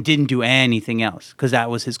 And didn't do anything else because that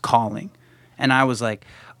was his calling. And I was like,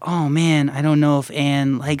 oh man, I don't know if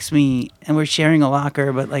Anne likes me and we're sharing a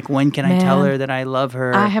locker, but like when can I tell her that I love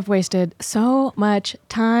her? I have wasted so much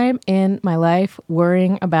time in my life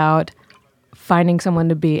worrying about finding someone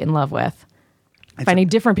to be in love with, finding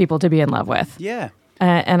different people to be in love with. Yeah.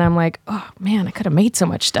 And I'm like, oh man, I could have made so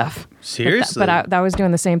much stuff. Seriously? But I was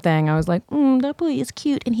doing the same thing. I was like, that boy is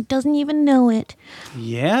cute and he doesn't even know it.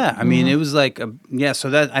 Yeah. I mean, it was like, so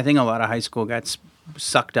that I think a lot of high school got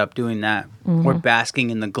sucked up doing that. Or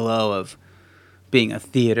basking in the glow of being a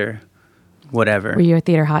theater, whatever. Were you a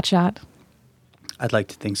theater hotshot? I'd like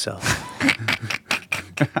to think so.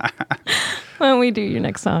 Why don't we do your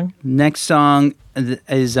next song? Next song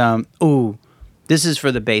is, this is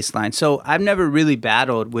for the bass line. So I've never really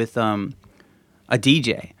battled with a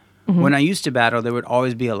DJ. When I used to battle, there would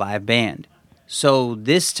always be a live band. So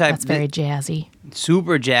this type... That's very jazzy.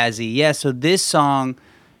 Super jazzy. Yeah, so this song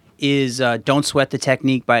is Don't Sweat the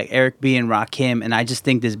Technique by Eric B. and Rakim, and I just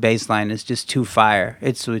think this bass line is just too fire.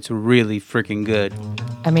 It's really freaking good.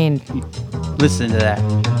 I mean... Listen to that.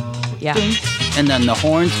 Yeah. And then the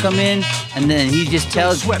horns come in, and then he just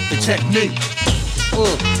tells... Sweat the technique.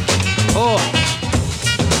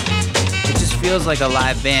 It just feels like a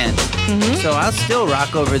live band. So I'll still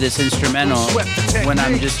rock over this instrumental when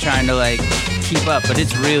I'm just trying to like keep up. But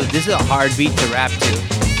it's real. This is a hard beat to rap to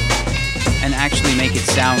and actually make it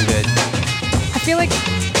sound good. I feel like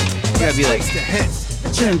You gotta be like...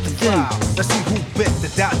 Let's see who bit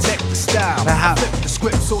the dissect the style. Flip the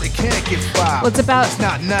script so they can't get filed. Well, it's about, It's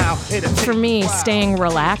not now, for me, staying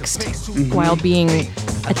relaxed while being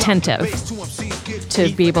attentive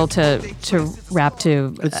to be able to rap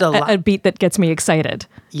to It's a a beat that gets me excited.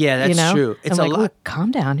 Yeah, that's you know? true. It's I'm a like, lot. "Ooh,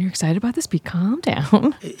 calm down. You're excited about this beat. Calm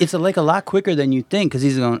down. It's like a lot quicker than you think because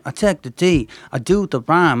he's going, I take the T, I do the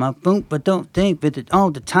rhyme, I boom, but don't think with it all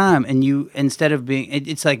the time. And you, instead of being,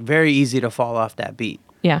 it's like very easy to fall off that beat.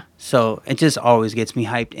 Yeah. So it just always gets me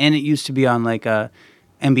hyped. And it used to be on like a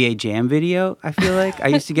NBA Jam video, I feel like. I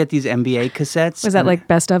used to get these NBA cassettes. Was that like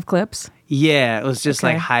best of clips? Yeah, it was just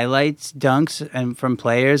like highlights, dunks, and from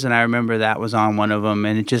players, and I remember that was on one of them,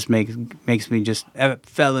 and it just makes me just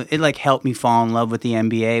it like helped me fall in love with the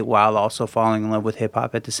NBA while also falling in love with hip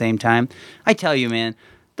hop at the same time. I tell you, man,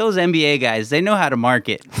 those NBA guys, they know how to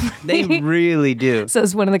market. They really do.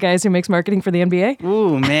 Says one of the guys who makes marketing for the NBA.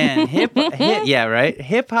 Ooh, man, yeah, right.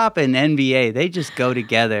 Hip hop and NBA, they just go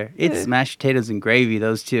together. It's mashed potatoes and gravy,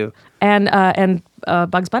 those two. And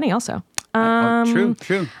Bugs Bunny also. True.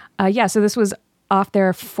 Yeah, so this was off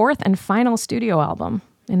their 4th and final studio album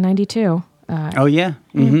in '92. Oh, yeah.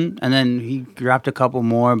 Mm-hmm. And then he dropped a couple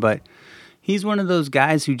more, but he's one of those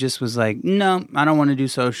guys who just was like, no, I don't want to do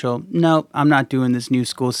social. No, I'm not doing this new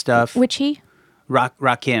school stuff. Which he?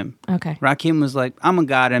 Rakim. Okay. Rakim was like, I'm a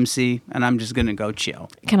God MC, and I'm just going to go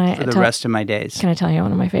chill for the rest of my days. Can I tell you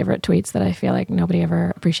one of my favorite tweets that I feel like nobody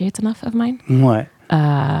ever appreciates enough of mine? What?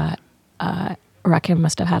 Rakim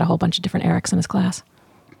must have had a whole bunch of different Erics in his class.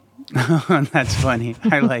 That's funny.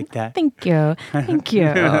 I like that. Thank you. I like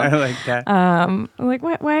that. I'm like,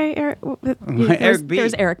 why Eric? Eric B.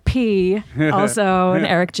 There's Eric P. Also, and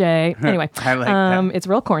Eric J. Anyway, I like that. It's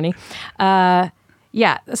real corny. Yeah,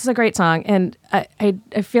 this is a great song, and I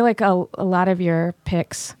feel like a lot of your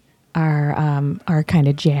picks are kind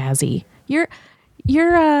of jazzy. You're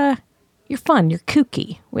fun. You're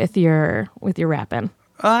kooky with your rapping.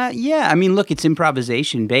 Yeah. I mean, look, it's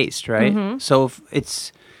improvisation based, right? Mm-hmm. So if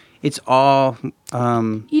it's all.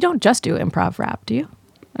 You don't just do improv rap, do you?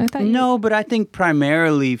 No, but I think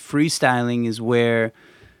primarily freestyling is where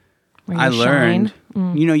I you learned.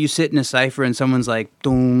 shine. You know, you sit in a cipher and someone's like,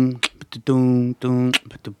 doom, doom, doom,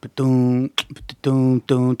 doom, doom,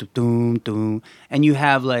 doom, doom, doom, and you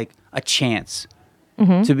have like a chance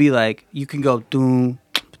to be like, you can go doom,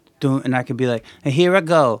 doom, and I could be like, and here I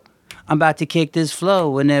go. I'm about to kick this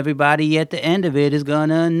flow, and everybody at the end of it is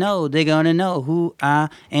gonna know. They're gonna know who I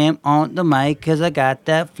am on the mic, cause I got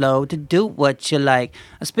that flow to do what you like.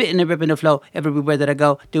 I'm spitting and ripping the flow everywhere that I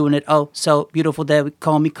go, doing it oh so beautiful that we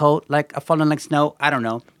call me cold, like I'm falling like snow. I don't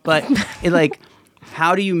know, but it like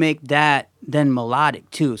how do you make that then melodic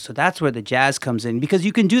too? So that's where the jazz comes in, because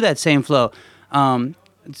you can do that same flow.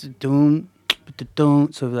 It's doom,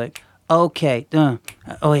 doom. So like, okay, oh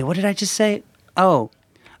wait, what did I just say? Oh,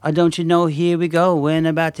 don't you know? Here we go. We're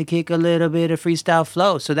about to kick a little bit of freestyle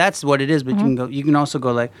flow. So that's what it is. But you can also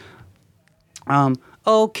go like,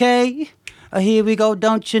 okay. Here we go,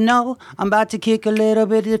 don't you know? I'm about to kick a little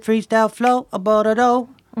bit of freestyle flow.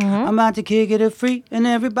 I'm about to kick it a free, and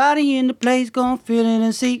everybody in the place gonna feel it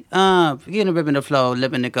and see. Forgetting ripping the flow,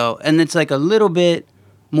 living to go. And it's like a little bit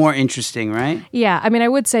more interesting, right? Yeah, I mean, I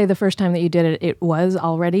would say the first time that you did it, it was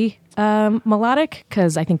already melodic,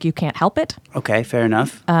 because I think you can't help it. Okay, fair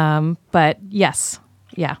enough. But yes,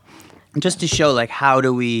 yeah. Just to show, like, how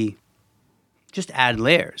do we just add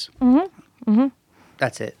layers?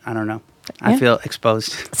 That's it. I don't know. I feel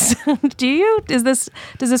exposed. Do you? Does this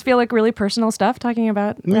feel like really personal stuff, talking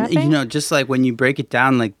about rapping? You know, just like when you break it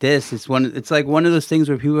down like this, it's like one of those things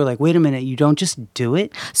where people are like, "Wait a minute, you don't just do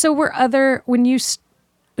it." So when you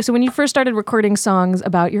first started recording songs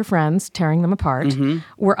about your friends, tearing them apart,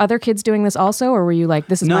 were other kids doing this also, or were you like,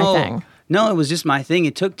 "This is my thing"? No, it was just my thing.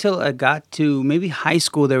 It took till I got to maybe high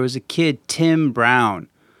school. There was a kid, Tim Brown,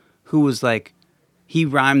 who was like, he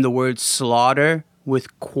rhymed the word slaughter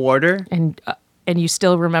with quarter, and you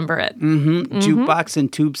still remember it. Jukebox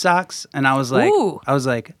and tube socks, and I was like, Ooh.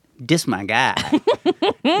 this my guy.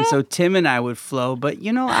 And so Tim and I would flow. But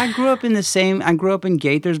you know, I grew up in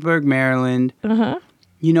Gaithersburg, Maryland.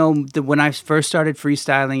 You know, when I first started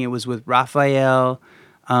freestyling, it was with Raphael.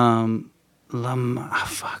 Raphael,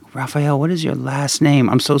 what is your last name?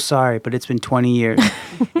 I'm so sorry, but it's been 20 years.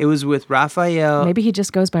 It was with Raphael. Maybe he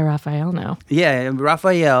just goes by Raphael now. Yeah,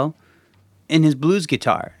 Raphael. In his blues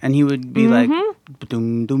guitar, and he would be like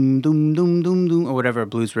doom doom doom doom doom doom, or whatever a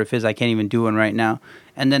blues riff is. I can't even do one right now.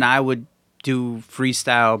 And then I would do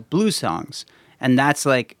freestyle blues songs, and that's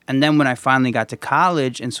like. And then when I finally got to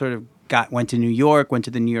college and sort of went to New York, went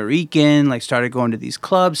to the Nuyorican, like started going to these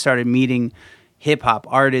clubs, started meeting hip hop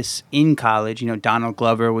artists in college. You know, Donald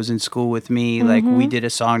Glover was in school with me. Like we did a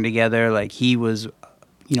song together. Like he was,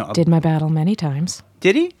 you know, Did my battle many times.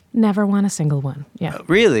 Did he? Never won a single one. Yeah.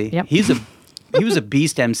 Really? Yep. He was a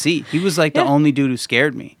beast MC. He was like the only dude who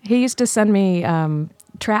scared me. He used to send me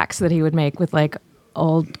tracks that he would make with like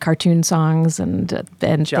old cartoon songs and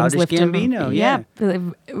Childish things Gambino, yeah.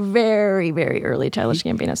 Very, very early Childish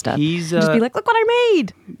Gambino stuff. He's just be like, look what I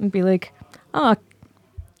made, and be like, oh,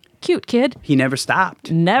 cute kid. He never stopped.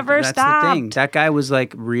 That's the thing. That guy was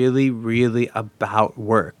like really, really about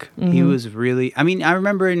work. He was really. I mean, I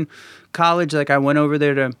remember in college, like I went over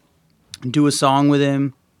there to do a song with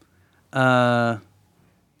him.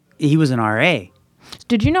 He was an RA.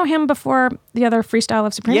 Did you know him before the other Freestyle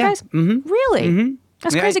of Supreme guys? Really?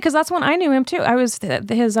 That's crazy, because that's when I knew him too. I was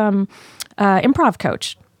his improv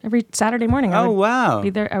coach. Every Saturday morning, I would be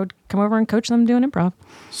there. I would come over and coach them doing improv.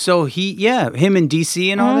 So him and DC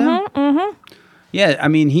and all that? Yeah, I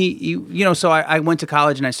mean, you know, so I went to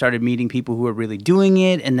college and I started meeting people who were really doing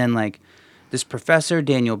it. And then like this professor,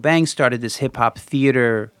 Daniel Banks, started this hip hop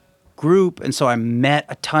theater group, and so I met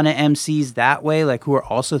a ton of MCs that way, like who are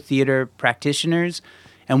also theater practitioners,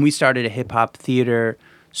 and we started a hip hop theater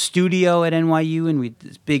studio at NYU, and we did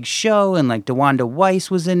this big show, and like DeWanda Weiss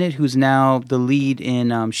was in it, who's now the lead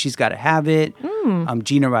in She's Gotta Have It.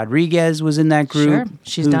 Gina Rodriguez was in that group. Sure,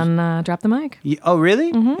 she's done Drop the Mic. Oh, really?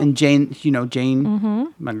 And Jane,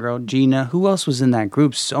 my girl Gina. Who else was in that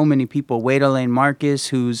group? So many people. Wade Elaine Marcus,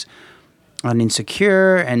 who's on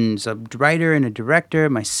Insecure, and is a writer and a director.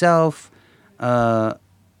 Myself. Why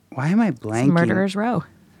am I blanking? It's Murderer's Row.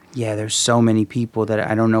 Yeah, there's so many people that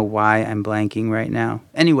I don't know why I'm blanking right now.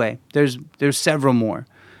 Anyway, there's several more.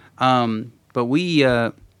 But we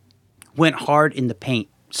went hard in the paint,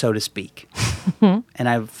 so to speak. And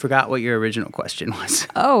I forgot what your original question was.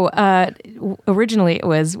 Oh, originally it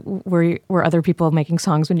was, were other people making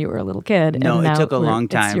songs when you were a little kid? No, and it took a long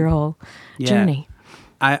time. It's your whole journey.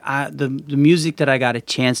 The music that I got a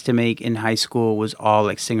chance to make in high school was all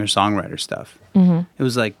like singer-songwriter stuff. It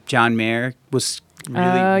was like John Mayer was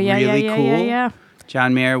really cool. Yeah.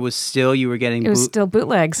 John Mayer was still, you were getting... It was still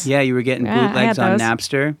bootlegs. Yeah, you were getting bootlegs on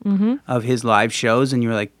Napster of his live shows, and you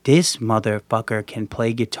were like, this motherfucker can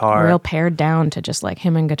play guitar. Real pared down to just like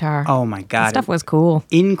him and guitar. Oh my God. That stuff was cool.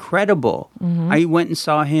 Incredible. I went and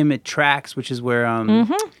saw him at Trax, which is where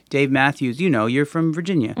Dave Matthews, you know, you're from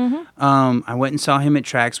Virginia. I went and saw him at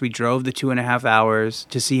Trax. We drove the 2.5 hours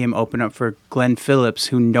to see him open up for Glenn Phillips,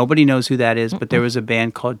 who nobody knows who that is, but there was a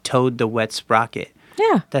band called Toad the Wet Sprocket.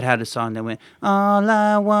 Yeah. that had a song that went, all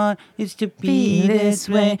I want is to be this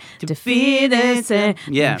way, to be this way.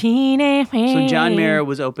 Yeah. So John Mayer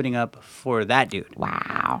was opening up for that dude.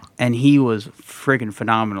 Wow. And he was friggin'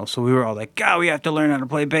 phenomenal. So we were all like, God, we have to learn how to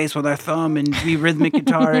play bass with our thumb and be rhythmic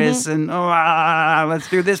guitarists and let's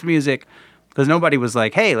do this music. Because nobody was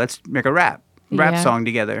like, hey, let's make a rap Yeah. song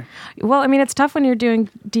together. Well, I mean, it's tough when you're doing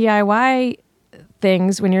DIY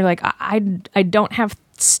things when you're like, I don't have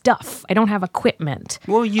stuff. I don't have equipment.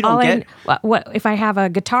 Well, you don't what if I have a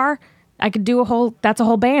guitar? I could do that's a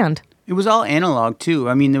whole band. It was all analog too.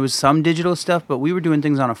 I mean, there was some digital stuff, but we were doing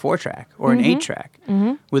things on a 4-track or an 8-track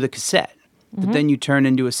with a cassette. But then you turn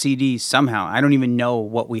into a CD somehow. I don't even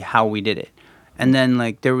know how we did it. And then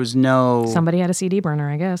like there was no Somebody had a CD burner,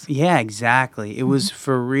 I guess. Yeah, exactly. It was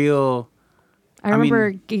for real. I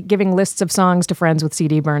remember giving lists of songs to friends with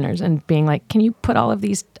CD burners and being like, "Can you put all of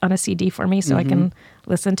these on a CD for me so I can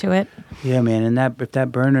listen to it?" Yeah, man. And if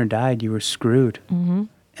that burner died, you were screwed.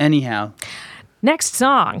 Anyhow. Next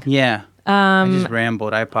song. Yeah. I just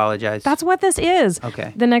rambled. I apologize. That's what this is.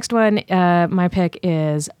 Okay. The next one, my pick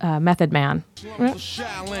is Method Man.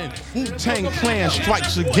 Shaolin, Wu-Tang Clan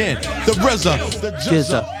strikes again. The RZA, the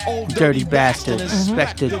Jizza, dirty bastard,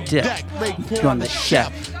 Spectre Dip, you on the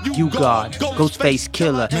chef, you God, Ghostface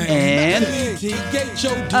Killer, and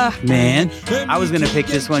man, I was gonna pick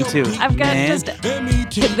this one too. I've got man. just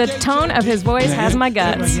the tone of his voice has my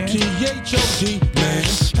guts.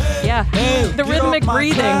 Yeah, the rhythmic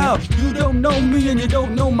breathing. You don't know me and you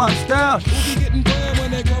don't know my style.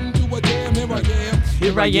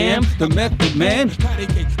 Here I am, the Method Man,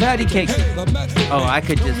 patty cake. Oh, I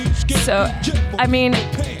could just. So, I mean,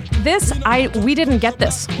 we didn't get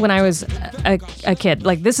this when I was a kid.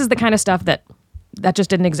 Like, this is the kind of stuff that just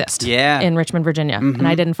didn't exist in Richmond, Virginia. And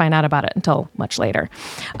I didn't find out about it until much later.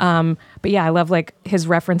 But yeah, I love like his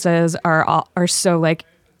references are so like,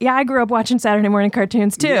 yeah, I grew up watching Saturday morning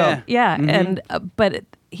cartoons too. Yeah. And, but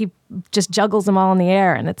he just juggles them all in the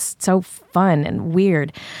air and it's so fun and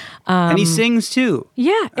weird. And he sings too.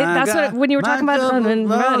 Yeah, that's when you were talking about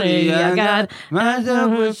money. I got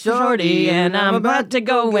myself a shorty, and I'm about to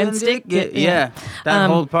go and stick it. Yeah, that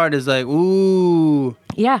whole part is like, ooh.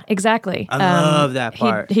 Yeah, exactly. I love that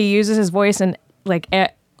part. He uses his voice in like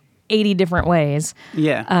 80 different ways.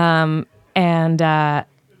 Yeah.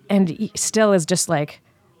 And he still is just like,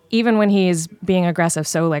 even when he's being aggressive,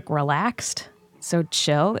 so like relaxed, so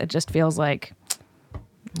chill. It just feels like.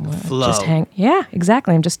 Flow. Just yeah,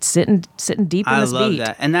 exactly. I'm just sitting deep in this beat. I love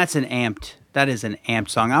that. And that is an amped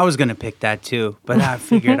song. I was going to pick that too, but I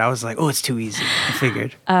figured, I was like, oh, it's too easy. I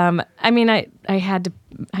figured. I mean, I had to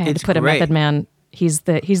put a Method Man. He's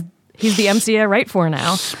the MC I write for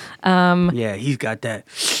now. Yeah, he's got that.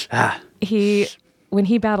 When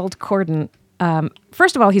he battled Corden,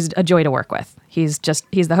 first of all, he's a joy to work with. He's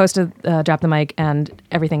the host of Drop the Mic, and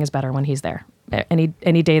everything is better when he's there.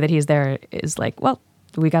 Any day that he's there is like, well,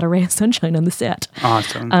 we got a ray of sunshine on the set.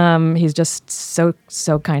 Awesome. He's just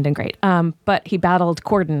so kind and great. But he battled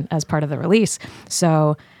Corden as part of the release.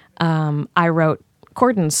 So I wrote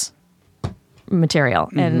Corden's material.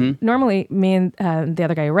 And normally me and the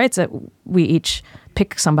other guy who writes it, we each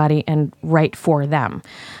pick somebody and write for them.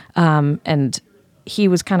 And he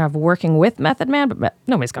was kind of working with Method Man, but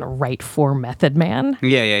nobody's going to write for Method Man.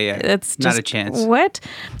 Yeah. It's just, not a chance. What?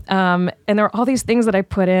 And there were all these things that I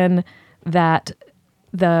put in that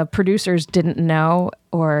the producers didn't know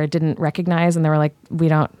or didn't recognize, and they were like,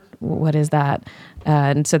 what is that?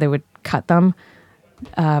 And so they would cut them.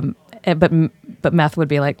 But Meth would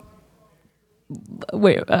be like,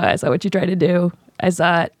 wait, is that what you tried to do?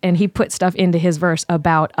 And he put stuff into his verse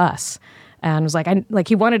about us. And was like,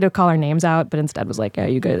 he wanted to call our names out, but instead was like,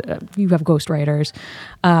 you have ghostwriters.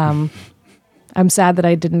 I'm sad that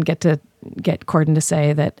I didn't get Corden to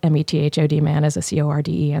say that METHOD man is a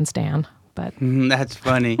CORDEN stan, but that's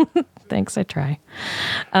funny. Thanks, I try.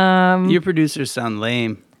 Your producers sound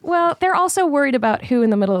lame. Well, they're also worried about who in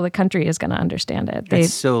the middle of the country is going to understand it.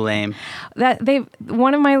 That's so lame.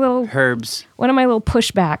 One of my little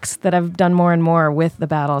pushbacks that I've done more and more with the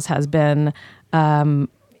battles has been,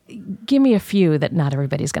 give me a few that not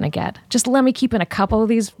everybody's going to get. Just let me keep in a couple of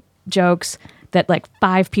these jokes that like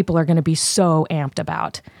 5 people are going to be so amped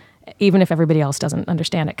about, even if everybody else doesn't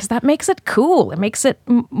understand it, because that makes it cool. It makes it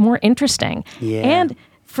more interesting. Yeah. And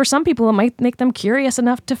for some people, it might make them curious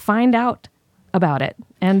enough to find out about it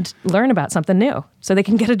and learn about something new so they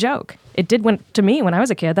can get a joke. It did to me when I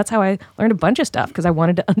was a kid. That's how I learned a bunch of stuff, because I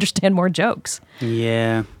wanted to understand more jokes.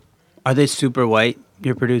 Yeah. Are they super white,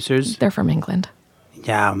 your producers? They're from England.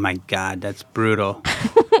 Yeah, oh my God, that's brutal.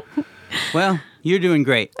 Well, You're doing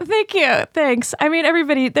great. Thank you. Thanks. I mean,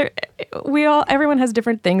 everyone has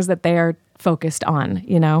different things that they are focused on,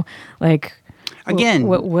 you know? Like, Again,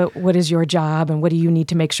 what is your job and what do you need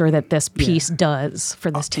to make sure that this piece does for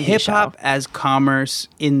this TV show? Hip-hop as commerce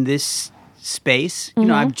in this space, you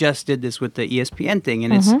know, I've just did this with the ESPN thing,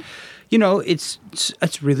 and it's, you know, it's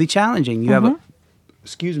really challenging. You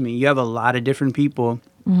have a lot of different people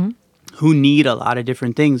who need a lot of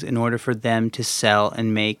different things in order for them to sell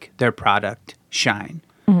and make their product shine.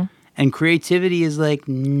 And creativity is like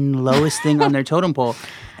lowest thing on their totem pole,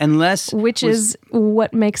 which is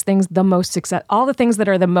what makes things the most success. All the things that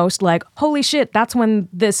are the most like, holy shit, that's when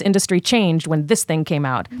this industry changed, when this thing came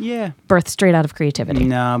out. Yeah. Birthed straight out of creativity.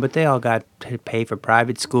 No, but they all got to pay for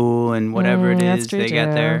private school and whatever it is. They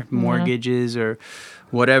got their mortgages or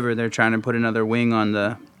whatever. They're trying to put another wing on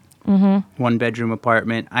the one-bedroom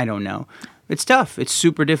apartment. I don't know. It's tough. It's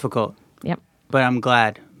super difficult. Yep. But I'm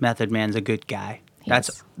glad Method Man's a good guy.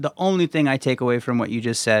 That's the only thing I take away from what you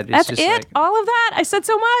just said. That's just it? Like, all of that? I said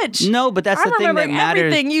so much. No, but that's the thing that matters.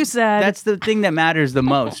 Everything you said. That's the thing that matters the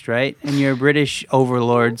most, right? And your British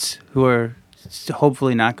overlords who are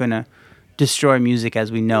hopefully not going to destroy music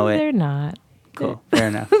as we know it. They're not. Cool. Fair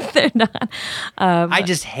enough. They're not.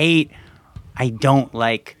 I don't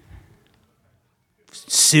like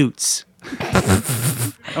suits.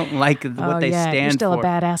 I don't like what they stand for. You're still a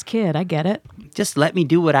badass kid. I get it. Just let me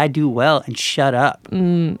do what I do well and shut up.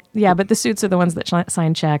 Yeah, but the suits are the ones that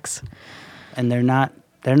sign checks. And they're not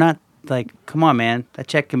like, come on, man. That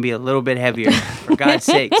check can be a little bit heavier, for God's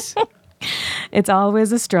sakes. It's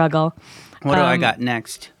always a struggle. What do I got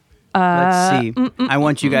next? Let's see. I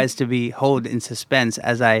want you guys to hold in suspense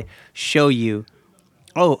as I show you.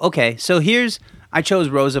 Oh, okay. So I chose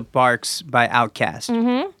Rosa Parks by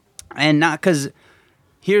Outkast. And not because...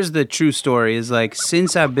 Here's the true story is like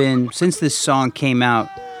since this song came out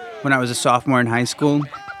when I was a sophomore in high school,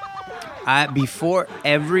 before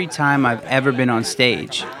every time I've ever been on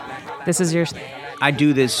stage, I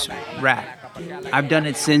do this rap. I've done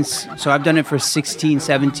it I've done it for 16,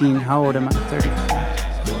 17, how old am I?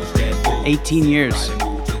 30, 18 years.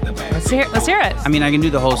 Let's hear it. I mean, I can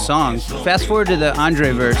do the whole song. Fast forward to the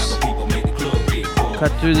Andre verse.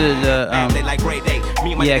 Cut through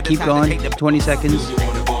keep going. 20 seconds.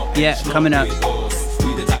 Yeah, coming up.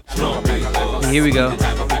 Here we go.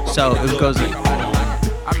 So it goes like,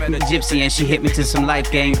 I'm a gypsy and she hit me to some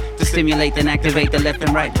life game to stimulate and activate the left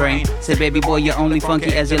and right brain. Said, baby boy, you're only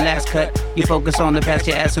funky as your last cut. You focus on the past,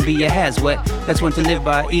 your ass will be your has what. That's one to live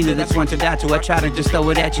by, either that's one to die to. I try to just throw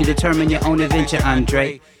it at you, determine your own adventure,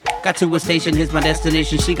 Andre. Got to a station, here's my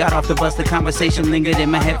destination. She got off the bus, the conversation lingered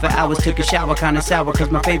in my head for hours. Took a shower, kinda sour,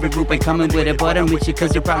 cause my favorite group ain't coming with it. But I'm with you,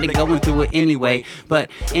 cause you're probably going through it anyway.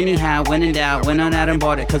 But anyhow, when in doubt, went on out and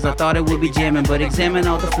bought it, cause I thought it would be jamming. But examine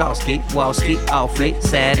all the flosky, Wallski, awfully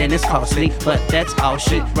sad and it's costly. But that's all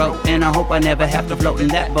she wrote, and I hope I never have to float in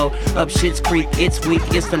that boat. Up Shit's Creek, it's weak,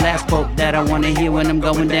 it's the last quote that I wanna hear when I'm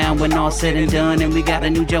going down. When all said and done, and we got a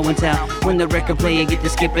new Joe in town. When the record player get to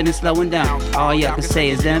skipping and slowing down, all you can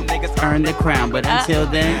say is them earn the crown, but until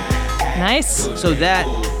then, nice. So that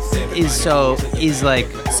is like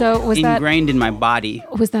ingrained in my body.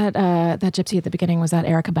 Was that gypsy at the beginning? Was that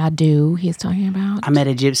Erykah Badu he's talking about? I met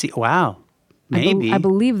a gypsy. Wow, maybe I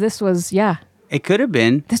believe this was It could have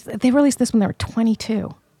been. They released this when they were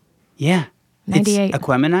 22. Yeah, 98. It's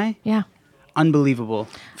Aquemini. Yeah. Unbelievable.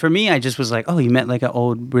 For me, I just was like, oh, you met like an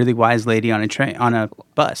old, really wise lady on a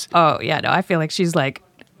bus. Oh yeah, no, I feel like she's like,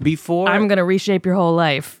 before I'm gonna reshape your whole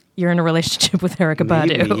life. You're in a relationship with Erykah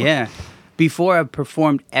Badu. Yeah. Before I've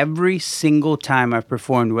performed, every single time I've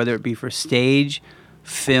performed, whether it be for stage,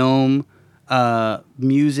 film,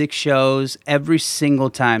 music shows, every single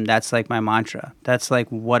time, that's like my mantra. That's like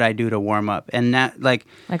what I do to warm up. And that like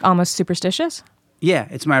almost superstitious? Yeah,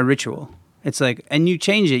 it's my ritual. It's like, and you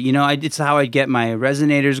change it, you know, it's how I get my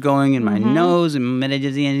resonators going in my nose and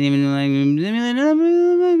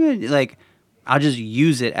like, I'll just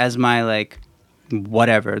use it as my like,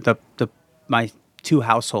 whatever, my two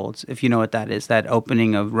households, if you know what that is, that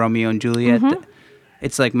opening of Romeo and Juliet.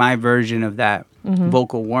 It's like my version of that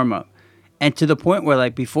vocal warm-up. And to the point where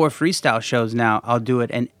like before freestyle shows now, I'll do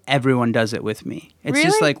it and everyone does it with me. It's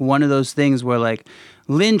just like one of those things where like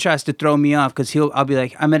Lynn tries to throw me off because I'll be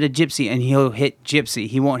like, I met a gypsy, and he'll hit gypsy.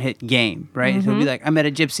 He won't hit game, right? He'll be like, I met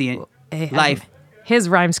a gypsy and life. His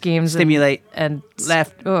rhyme schemes stimulate and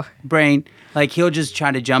left brain. Like he'll just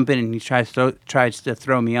try to jump in and he tries to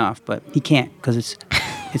throw me off, but he can't because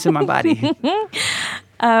it's in my body.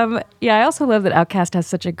 I also love that Outkast has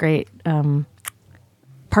such a great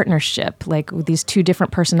partnership, like with these two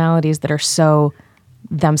different personalities that are so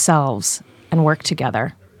themselves and work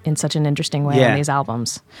together. in such an interesting way on these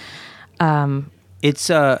albums. It's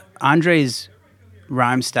Andre's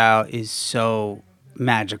rhyme style is so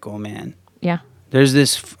magical, man. Yeah. There's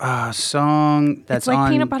this song that's It's like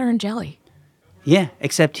on peanut butter and jelly. Yeah,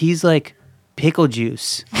 except he's like pickle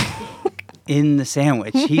juice in the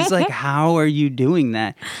sandwich. He's like, how are you doing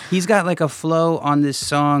that? He's got like a flow on this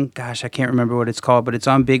song. Gosh, I can't remember what it's called, but it's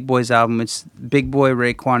on Big Boy's album. It's Big Boy,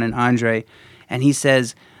 Raekwon, and Andre. And he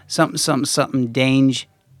says something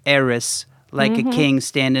dangerous, like a king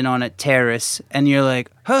standing on a terrace. And you're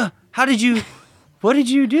like, huh, what did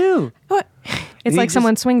you do? What? It's like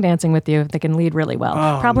someone swing dancing with you that can lead really well.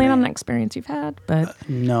 Oh, Probably not man. an experience you've had, but...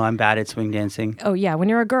 No, I'm bad at swing dancing. Oh, yeah. When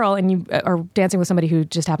you're a girl and you are dancing with somebody who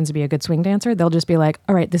just happens to be a good swing dancer, they'll just be like,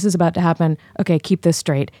 all right, this is about to happen. Okay, keep this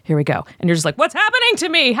straight. Here we go. And you're just like, what's happening to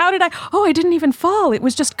me? How did I... Oh, I didn't even fall. It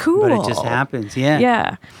was just cool. But it just happens, yeah.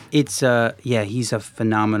 Yeah. It's, he's a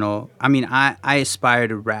phenomenal... I mean, I aspire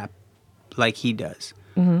to rap like he does.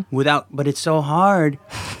 But it's so hard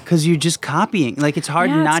because you're just copying. Like, it's hard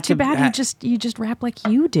Yeah, not it's too to... bad you just rap like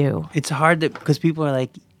you do. It's hard because people are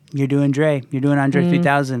like, you're doing Dre. You're doing Andre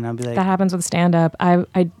 3000. I'll be like... That happens with stand-up. I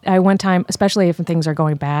one time, especially if things are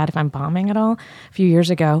going bad, if I'm bombing at all, a few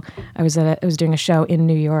years ago, I was doing a show in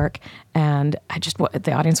New York, and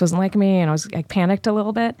the audience wasn't liking me, and I panicked a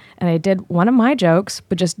little bit, and I did one of my jokes,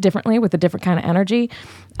 but just differently with a different kind of energy,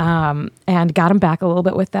 and got him back a little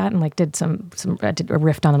bit with that, and like did I did a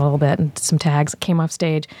riff on it a little bit, and some tags. Came off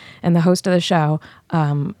stage, and the host of the show,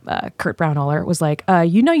 Kurt Braunohler, was like,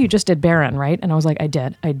 you just did Baron, right? And I was like, I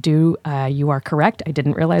did. I do. You are correct. I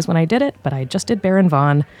didn't realize when I did it, but I just did Baron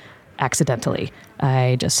Vaughn accidentally.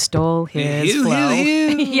 I just stole his flow.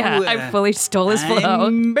 Yeah, I fully stole his flow.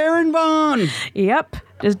 I'm Baron Vaughn. Yep.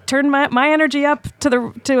 Just turn my energy up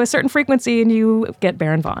to a certain frequency and you get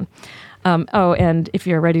Baron Vaughn. And if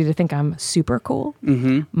you're ready to think I'm super cool,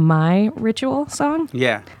 my ritual song,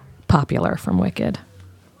 Yeah. Popular from Wicked.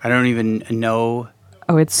 I don't even know.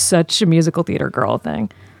 Oh, it's such a musical theater girl thing.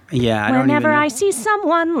 Yeah, I don't even Whenever know. I see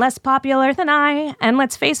someone less popular than I, and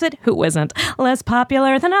let's face it, who isn't less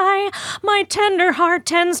popular than I, my tender heart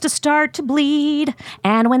tends to start to bleed.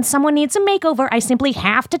 And when someone needs a makeover, I simply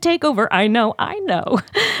have to take over. I know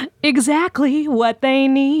exactly what they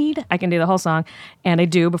need. I can do the whole song, and I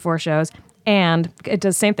do before shows. And it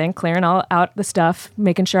does the same thing, clearing all out the stuff,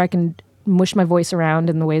 making sure I can mush my voice around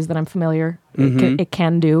in the ways that I'm familiar. It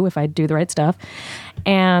can do if I do the right stuff.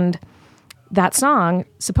 And that song,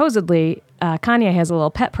 supposedly, Kanye has a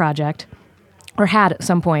little pet project, or had at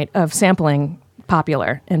some point, of sampling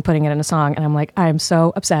Popular and putting it in a song. And I'm like, I'm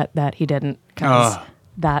so upset that he didn't, because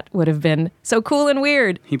that would have been so cool and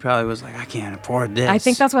weird. He probably was like, I can't afford this. I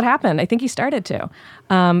think that's what happened. I think he started to.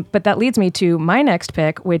 But that leads me to my next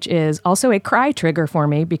pick, which is also a cry trigger for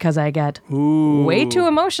me because I get way too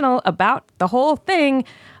emotional about the whole thing.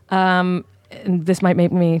 And this might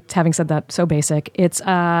make me, having said that, so basic. It's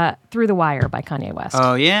Through the Wire by Kanye West.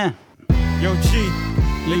 Oh, yeah. Yo, G,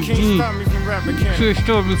 they can't stop me from rapping, can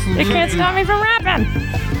It can't stop me from rapping.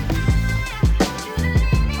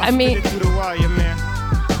 I mean, Through the wire, man.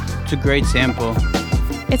 It's a great sample.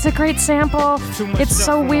 it's a great sample. Too much It's stuff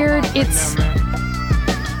so on my weird. heart right It's now,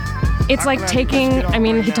 man. it's like taking, I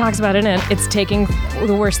mean, he talks about it in it. It's taking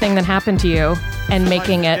the worst thing that happened to you and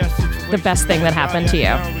making it the best thing that happened to you.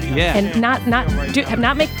 Yeah. And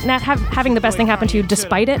having the best thing happen to you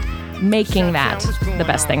despite it, making that the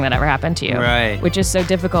best thing that ever happened to you. Right. Which is so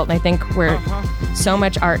difficult, and I think where so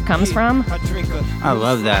much art comes from. I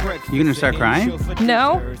love that. You gonna start crying?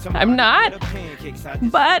 No, I'm not.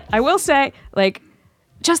 But I will say, like,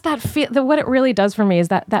 just that what it really does for me is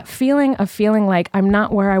that feeling of feeling like I'm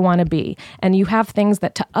not where I want to be. And you have things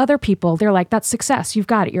that to other people, they're like, that's success. You've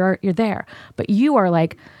got it. You're there. But you are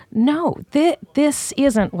like, no, this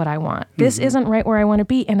isn't what I want. This isn't right where I want to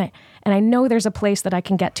be. And I know there's a place that I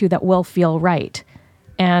can get to that will feel right.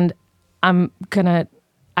 And I'm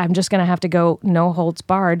just going to have to go no holds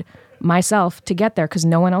barred myself to get there, because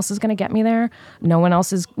no one else is going to get me there. No one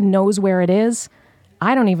else knows where it is.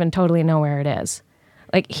 I don't even totally know where it is.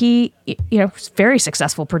 Like, he, very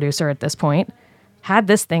successful producer at this point, had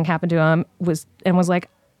this thing happen to him, was like,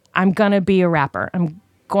 I'm going to be a rapper. I'm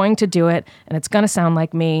going to do it, and it's going to sound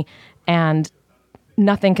like me, and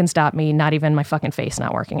nothing can stop me, not even my fucking face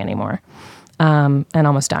not working anymore, and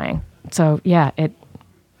almost dying. So, yeah,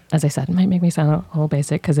 as I said, it might make me sound a little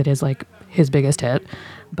basic because it is, like, his biggest hit.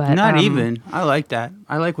 But Not even. I like that.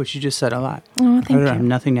 I like what you just said a lot. Oh, thank I you. have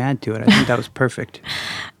nothing to add to it. I think that was perfect.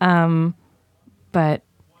 But,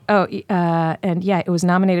 and yeah, it was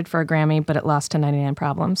nominated for a Grammy, but it lost to 99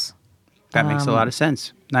 Problems. That makes a lot of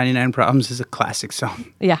sense. 99 Problems is a classic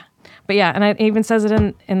song. Yeah. But yeah, and it even says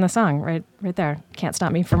it in the song right there. Can't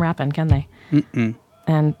stop me from rapping, can they? Mm-mm.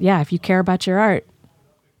 And yeah, if you care about your art,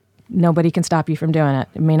 nobody can stop you from doing it.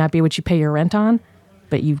 It may not be what you pay your rent on,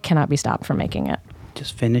 but you cannot be stopped from making it.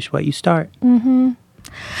 Just finish what you start. Mm-hmm.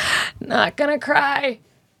 Not gonna cry.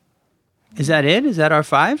 Is that it? Is that our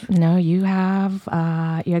 5? No, you have,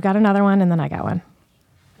 you got another one, and then I got one.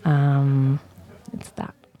 It's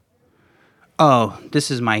that. Oh,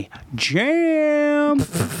 this is my jam.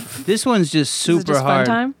 This one's just super Is it just hard.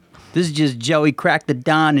 Fun time? This is just Joey Crack the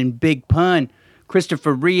Don and Big Pun.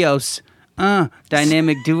 Christopher Rios.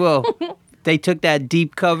 Dynamic duo. They took that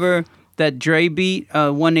deep cover, that Dre beat,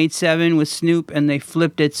 187 with Snoop, and they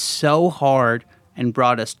flipped it so hard and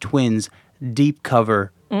brought us Twins deep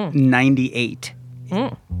cover 98.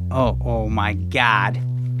 Oh my God.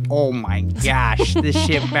 Oh my gosh. This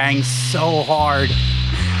shit bangs so hard.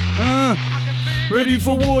 Ready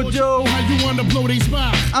for war, Joe. How you wanna blow they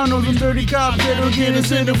spot? I know some dirty cops that'll get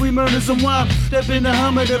us in if we murder some wop. Step in the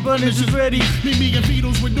Hummer, the bunnish is ready. Me and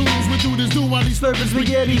Beatles with noodles, we do this do while these Slurping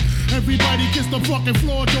spaghetti. Everybody kiss the fucking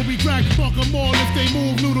floor, Joey Crack, fuck them all. If they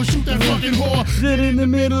move, noodles, shoot that fucking whore. Sit in the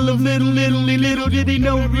middle of little did he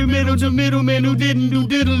know every middle to middleman who didn't do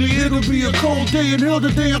diddly. It'll be a cold day in hell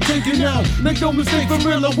the day I'm taking out. Make no mistake, for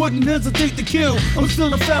real, I wouldn't hesitate to kill. I'm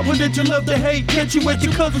still a fat one that you love to hate. Catch you at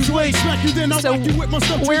your cousin's waist. Smack you, then I'll So, whack you with my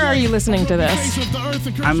stuff. where are you listening to this?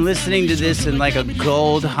 I'm listening to this in like a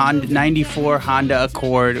gold Honda 94 Honda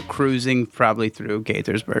Accord cruising probably through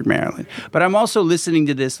Gaithersburg, Maryland. But I'm also listening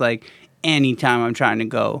to this like anytime I'm trying to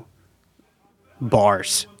go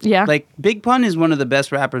bars. Yeah. Like Big Pun is one of the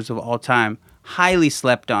best rappers of all time. Highly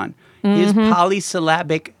slept on. His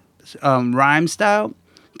polysyllabic rhyme style.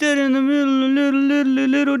 Dead in the middle,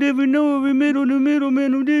 little did we know every middle, the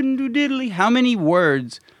middleman who didn't do diddly. How many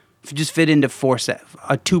words just fit into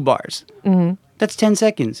 2 bars? That's 10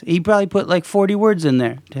 seconds. He probably put like 40 words in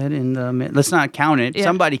there. Dead in the middle. Let's not count it. Yeah.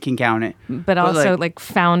 Somebody can count it. But also like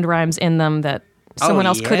found rhymes in them that someone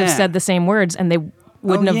else could have yeah. said the same words and they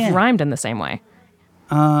wouldn't have yeah. rhymed in the same way.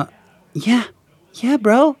 Yeah,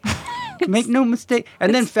 bro. Make no mistake.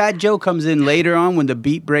 And then Fat Joe comes in later on when the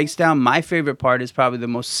beat breaks down. My favorite part is probably the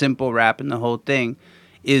most simple rap in the whole thing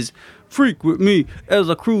is freak with me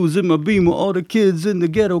as I cruise in my Beamer. All the kids in the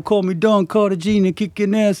ghetto call me Don Cartagena.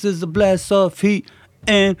 Kicking ass as a blast off heat.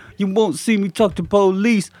 And you won't see me talk to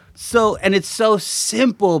police. So, and it's so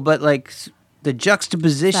simple, but like the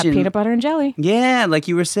juxtaposition. That peanut butter and jelly. Yeah, like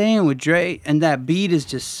you were saying with Dre, and that beat is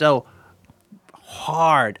just so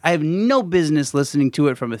hard. I have no business listening to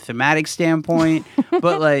it from a thematic standpoint,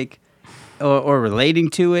 but like, or relating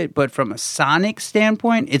to it, but from a sonic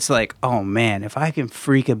standpoint, it's like, oh man, if I can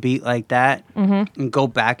freak a beat like that and go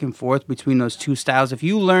back and forth between those two styles, if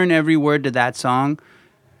you learn every word to that song,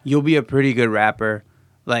 you'll be a pretty good rapper.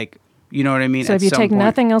 Like, you know what I mean? So At if you some take point.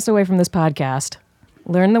 nothing else away from this podcast,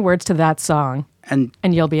 learn the words to that song and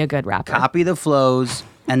you'll be a good rapper. copy the flows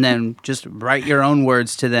and then just write your own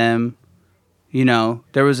words to them. You know,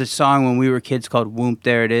 there was a song when we were kids called Whoomp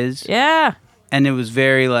There It Is. Yeah. And it was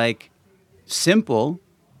very like simple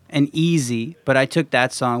and easy, but I took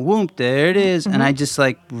that song, Whoomp There It Is, and I just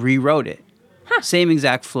like rewrote it. Same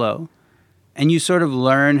exact flow. And you sort of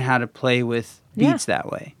learn how to play with beats that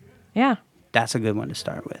way. Yeah. That's a good one to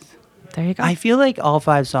start with. There you go. I feel like all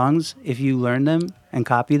 5 songs, if you learn them and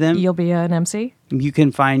copy them, You'll be an MC? you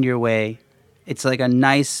can find your way. It's like a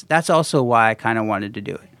nice, that's also why I kind of wanted to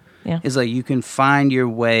do it. Yeah. It's like you can find your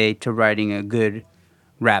way to writing a good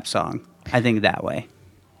rap song. I think that way.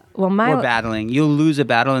 Well, Or battling. You'll lose a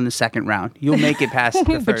battle in the second round. You'll make it past the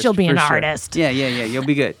first. But you'll be for an sure. artist. Yeah. You'll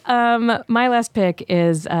be good. my last pick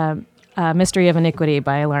is Mystery of Iniquity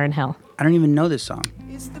by Lauryn Hill. I don't even know this song.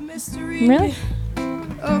 Really?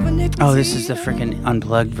 Oh, this is the freaking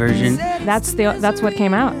unplugged version. That's what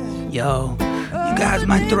came out. Yo, you guys,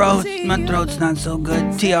 my throat's not so good.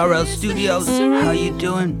 TRL Studios, how you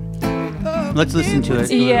doing? Let's listen to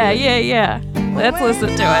it. Yeah. Let's listen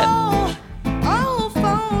to it.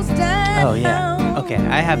 Oh yeah. Okay,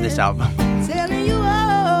 I have this album. Telling you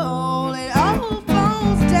all, it all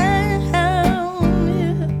falls down.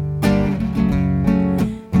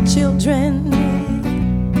 Children,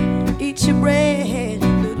 eat your bread,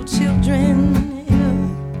 little children.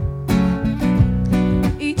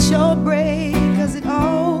 Eat your bread, 'cause it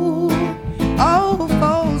all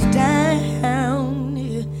falls down.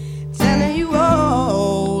 Telling you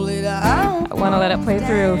all, it all I want to let it play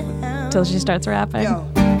through till she starts rapping. Yo,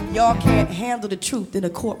 y'all can't handle the truth in a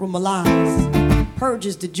courtroom of lies.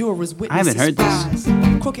 Purges the jurors, witnesses, I haven't heard this.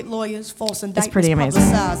 spies. Crooked lawyers, false indictments, pretty amazing.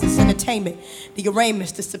 publicized. It's entertainment. The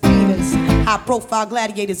arraignments, the subpoenas. High-profile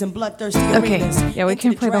gladiators and bloodthirsty Okay, arenas. yeah, we Into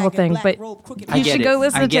can't play the whole dragon, thing, black but robe, crooked I you get should it. go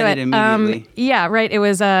listen I to get it immediately. Yeah, right. It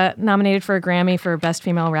was nominated for a Grammy for Best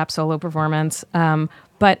Female Rap Solo Performance.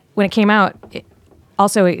 But when it came out, it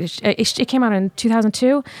came out in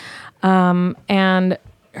 2002, and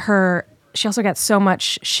she also got so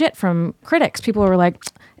much shit from critics. People were like,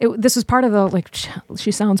 this was part of the, like,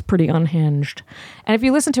 she sounds pretty unhinged. And if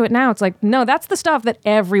you listen to it now, it's like, no, that's the stuff that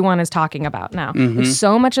everyone is talking about now. Like,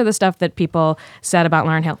 so much of the stuff that people said about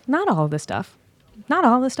Lauryn Hill, not all of this stuff,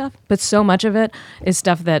 but so much of it is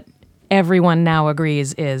stuff that everyone now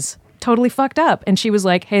agrees is totally fucked up. And she was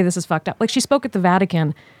like, hey, this is fucked up. Like, she spoke at the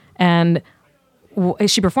Vatican and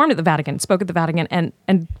she performed at the Vatican, spoke at the Vatican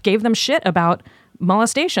and gave them shit about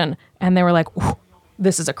molestation. And they were like,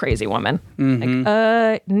 this is a crazy woman.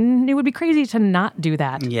 Like, it would be crazy to not do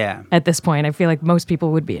that. Yeah. At this point, I feel like most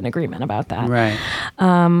people would be in agreement about that. Right.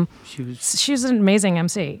 She's an amazing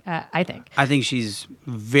MC, I think. I think she's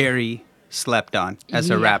very slept on as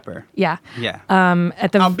a rapper. Yeah. Yeah.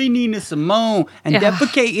 At the I'll be Nina Simone and Yeah.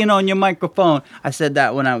 defecating on your microphone. I said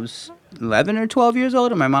that when I was 11 or 12 years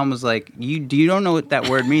old, and my mom was like, you don't know what that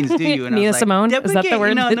word means, do you? And I Nina was like, Simone? Is that the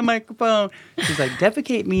word? defecating on the microphone. She's like,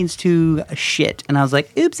 defecate means to shit. And I was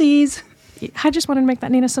like, oopsies. I just wanted to make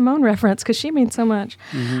that Nina Simone reference because she means so much.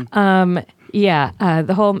 The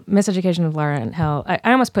whole miseducation of Lauryn Hill.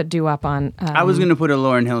 I almost put doo-wop on. I was going to put a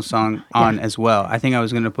Lauryn Hill song on as well. I think I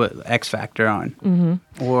was going to put X Factor on.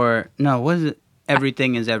 Or, no, what is it?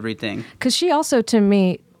 Everything is Everything. Because she also, to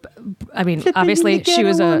me, I mean, obviously she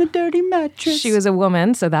was on a dirty mattress. she was a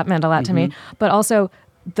woman, so that meant a lot to me. But also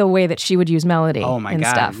the way that she would use melody and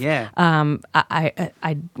stuff. Yeah.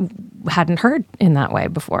 I hadn't heard in that way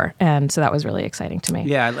before, and so that was really exciting to me.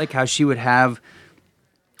 Yeah, I like how she would have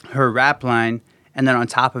her rap line, and then on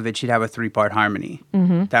top of it, she'd have a 3-part harmony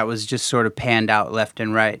that was just sort of panned out left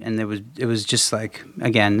and right, and it was just like,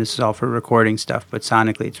 again, this is all for recording stuff, but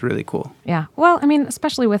sonically, it's really cool. Yeah. Well, I mean,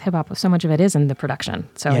 especially with hip hop, so much of it is in the production.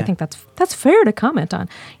 So I Yeah. think that's fair to comment on.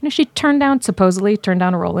 You know, she supposedly turned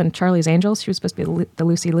down a role in Charlie's Angels. She was supposed to be the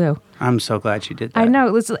Lucy Liu. I'm so glad she did that. I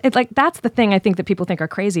know. It's like, that's the thing I think that people think are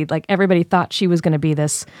crazy. Like, everybody thought she was going to be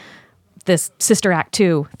this Sister Act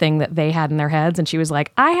 2 thing that they had in their heads. And she was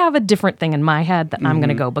like, I have a different thing in my head that I'm going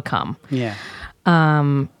to go become. Yeah.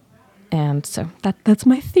 And so that's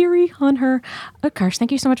my theory on her. Karsh,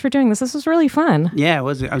 thank you so much for doing this. This was really fun. Yeah, it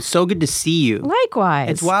was so good to see you. Likewise.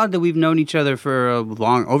 It's wild that we've known each other for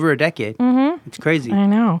over a decade. It's crazy. I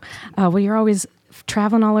know. Well, you're always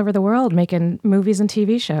traveling all over the world making movies and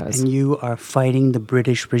TV shows. And you are fighting the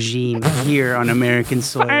British regime here on American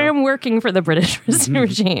soil. I am working for the British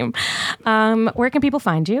regime. Where can people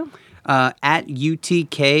find you? At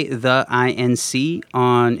UTK the INC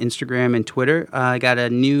on Instagram and Twitter. I got a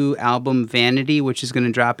new album, Vanity, which is going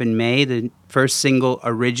to drop in May. The first single,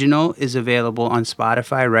 Original, is available on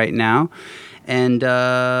Spotify right now. And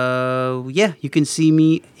you can see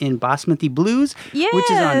me in Basmati Blues, which is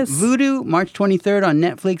on Yes. Vudu, March 23rd on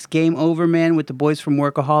Netflix. Game Over, Man, with the boys from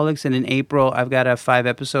Workaholics. And in April, I've got a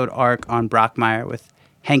 5-episode arc on Brockmire with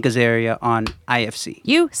Hank Azaria on IFC.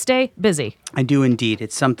 You stay busy. I do indeed.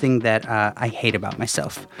 It's something that I hate about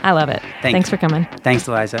myself. I love it. Thanks for coming. Thanks,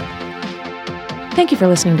 Eliza. Thank you for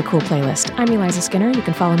listening to Cool Playlist. I'm Eliza Skinner. You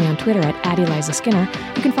can follow me on Twitter at Eliza Skinner.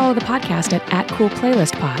 You can follow the podcast at Cool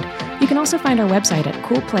Playlist Pod. You can also find our website at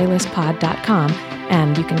coolplaylistpod.com,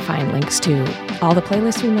 and you can find links to all the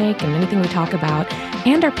playlists we make and anything we talk about,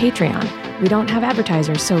 and our Patreon. We don't have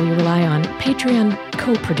advertisers, so we rely on Patreon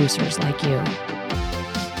co-producers like you.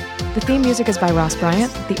 The theme music is by Ross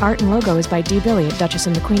Bryant. The art and logo is by D. Billy at Duchess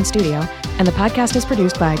and the Queen Studio. And the podcast is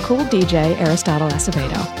produced by cool DJ Aristotle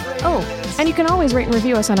Acevedo. Oh, and you can always rate and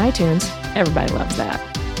review us on iTunes. Everybody loves that.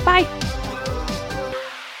 Bye.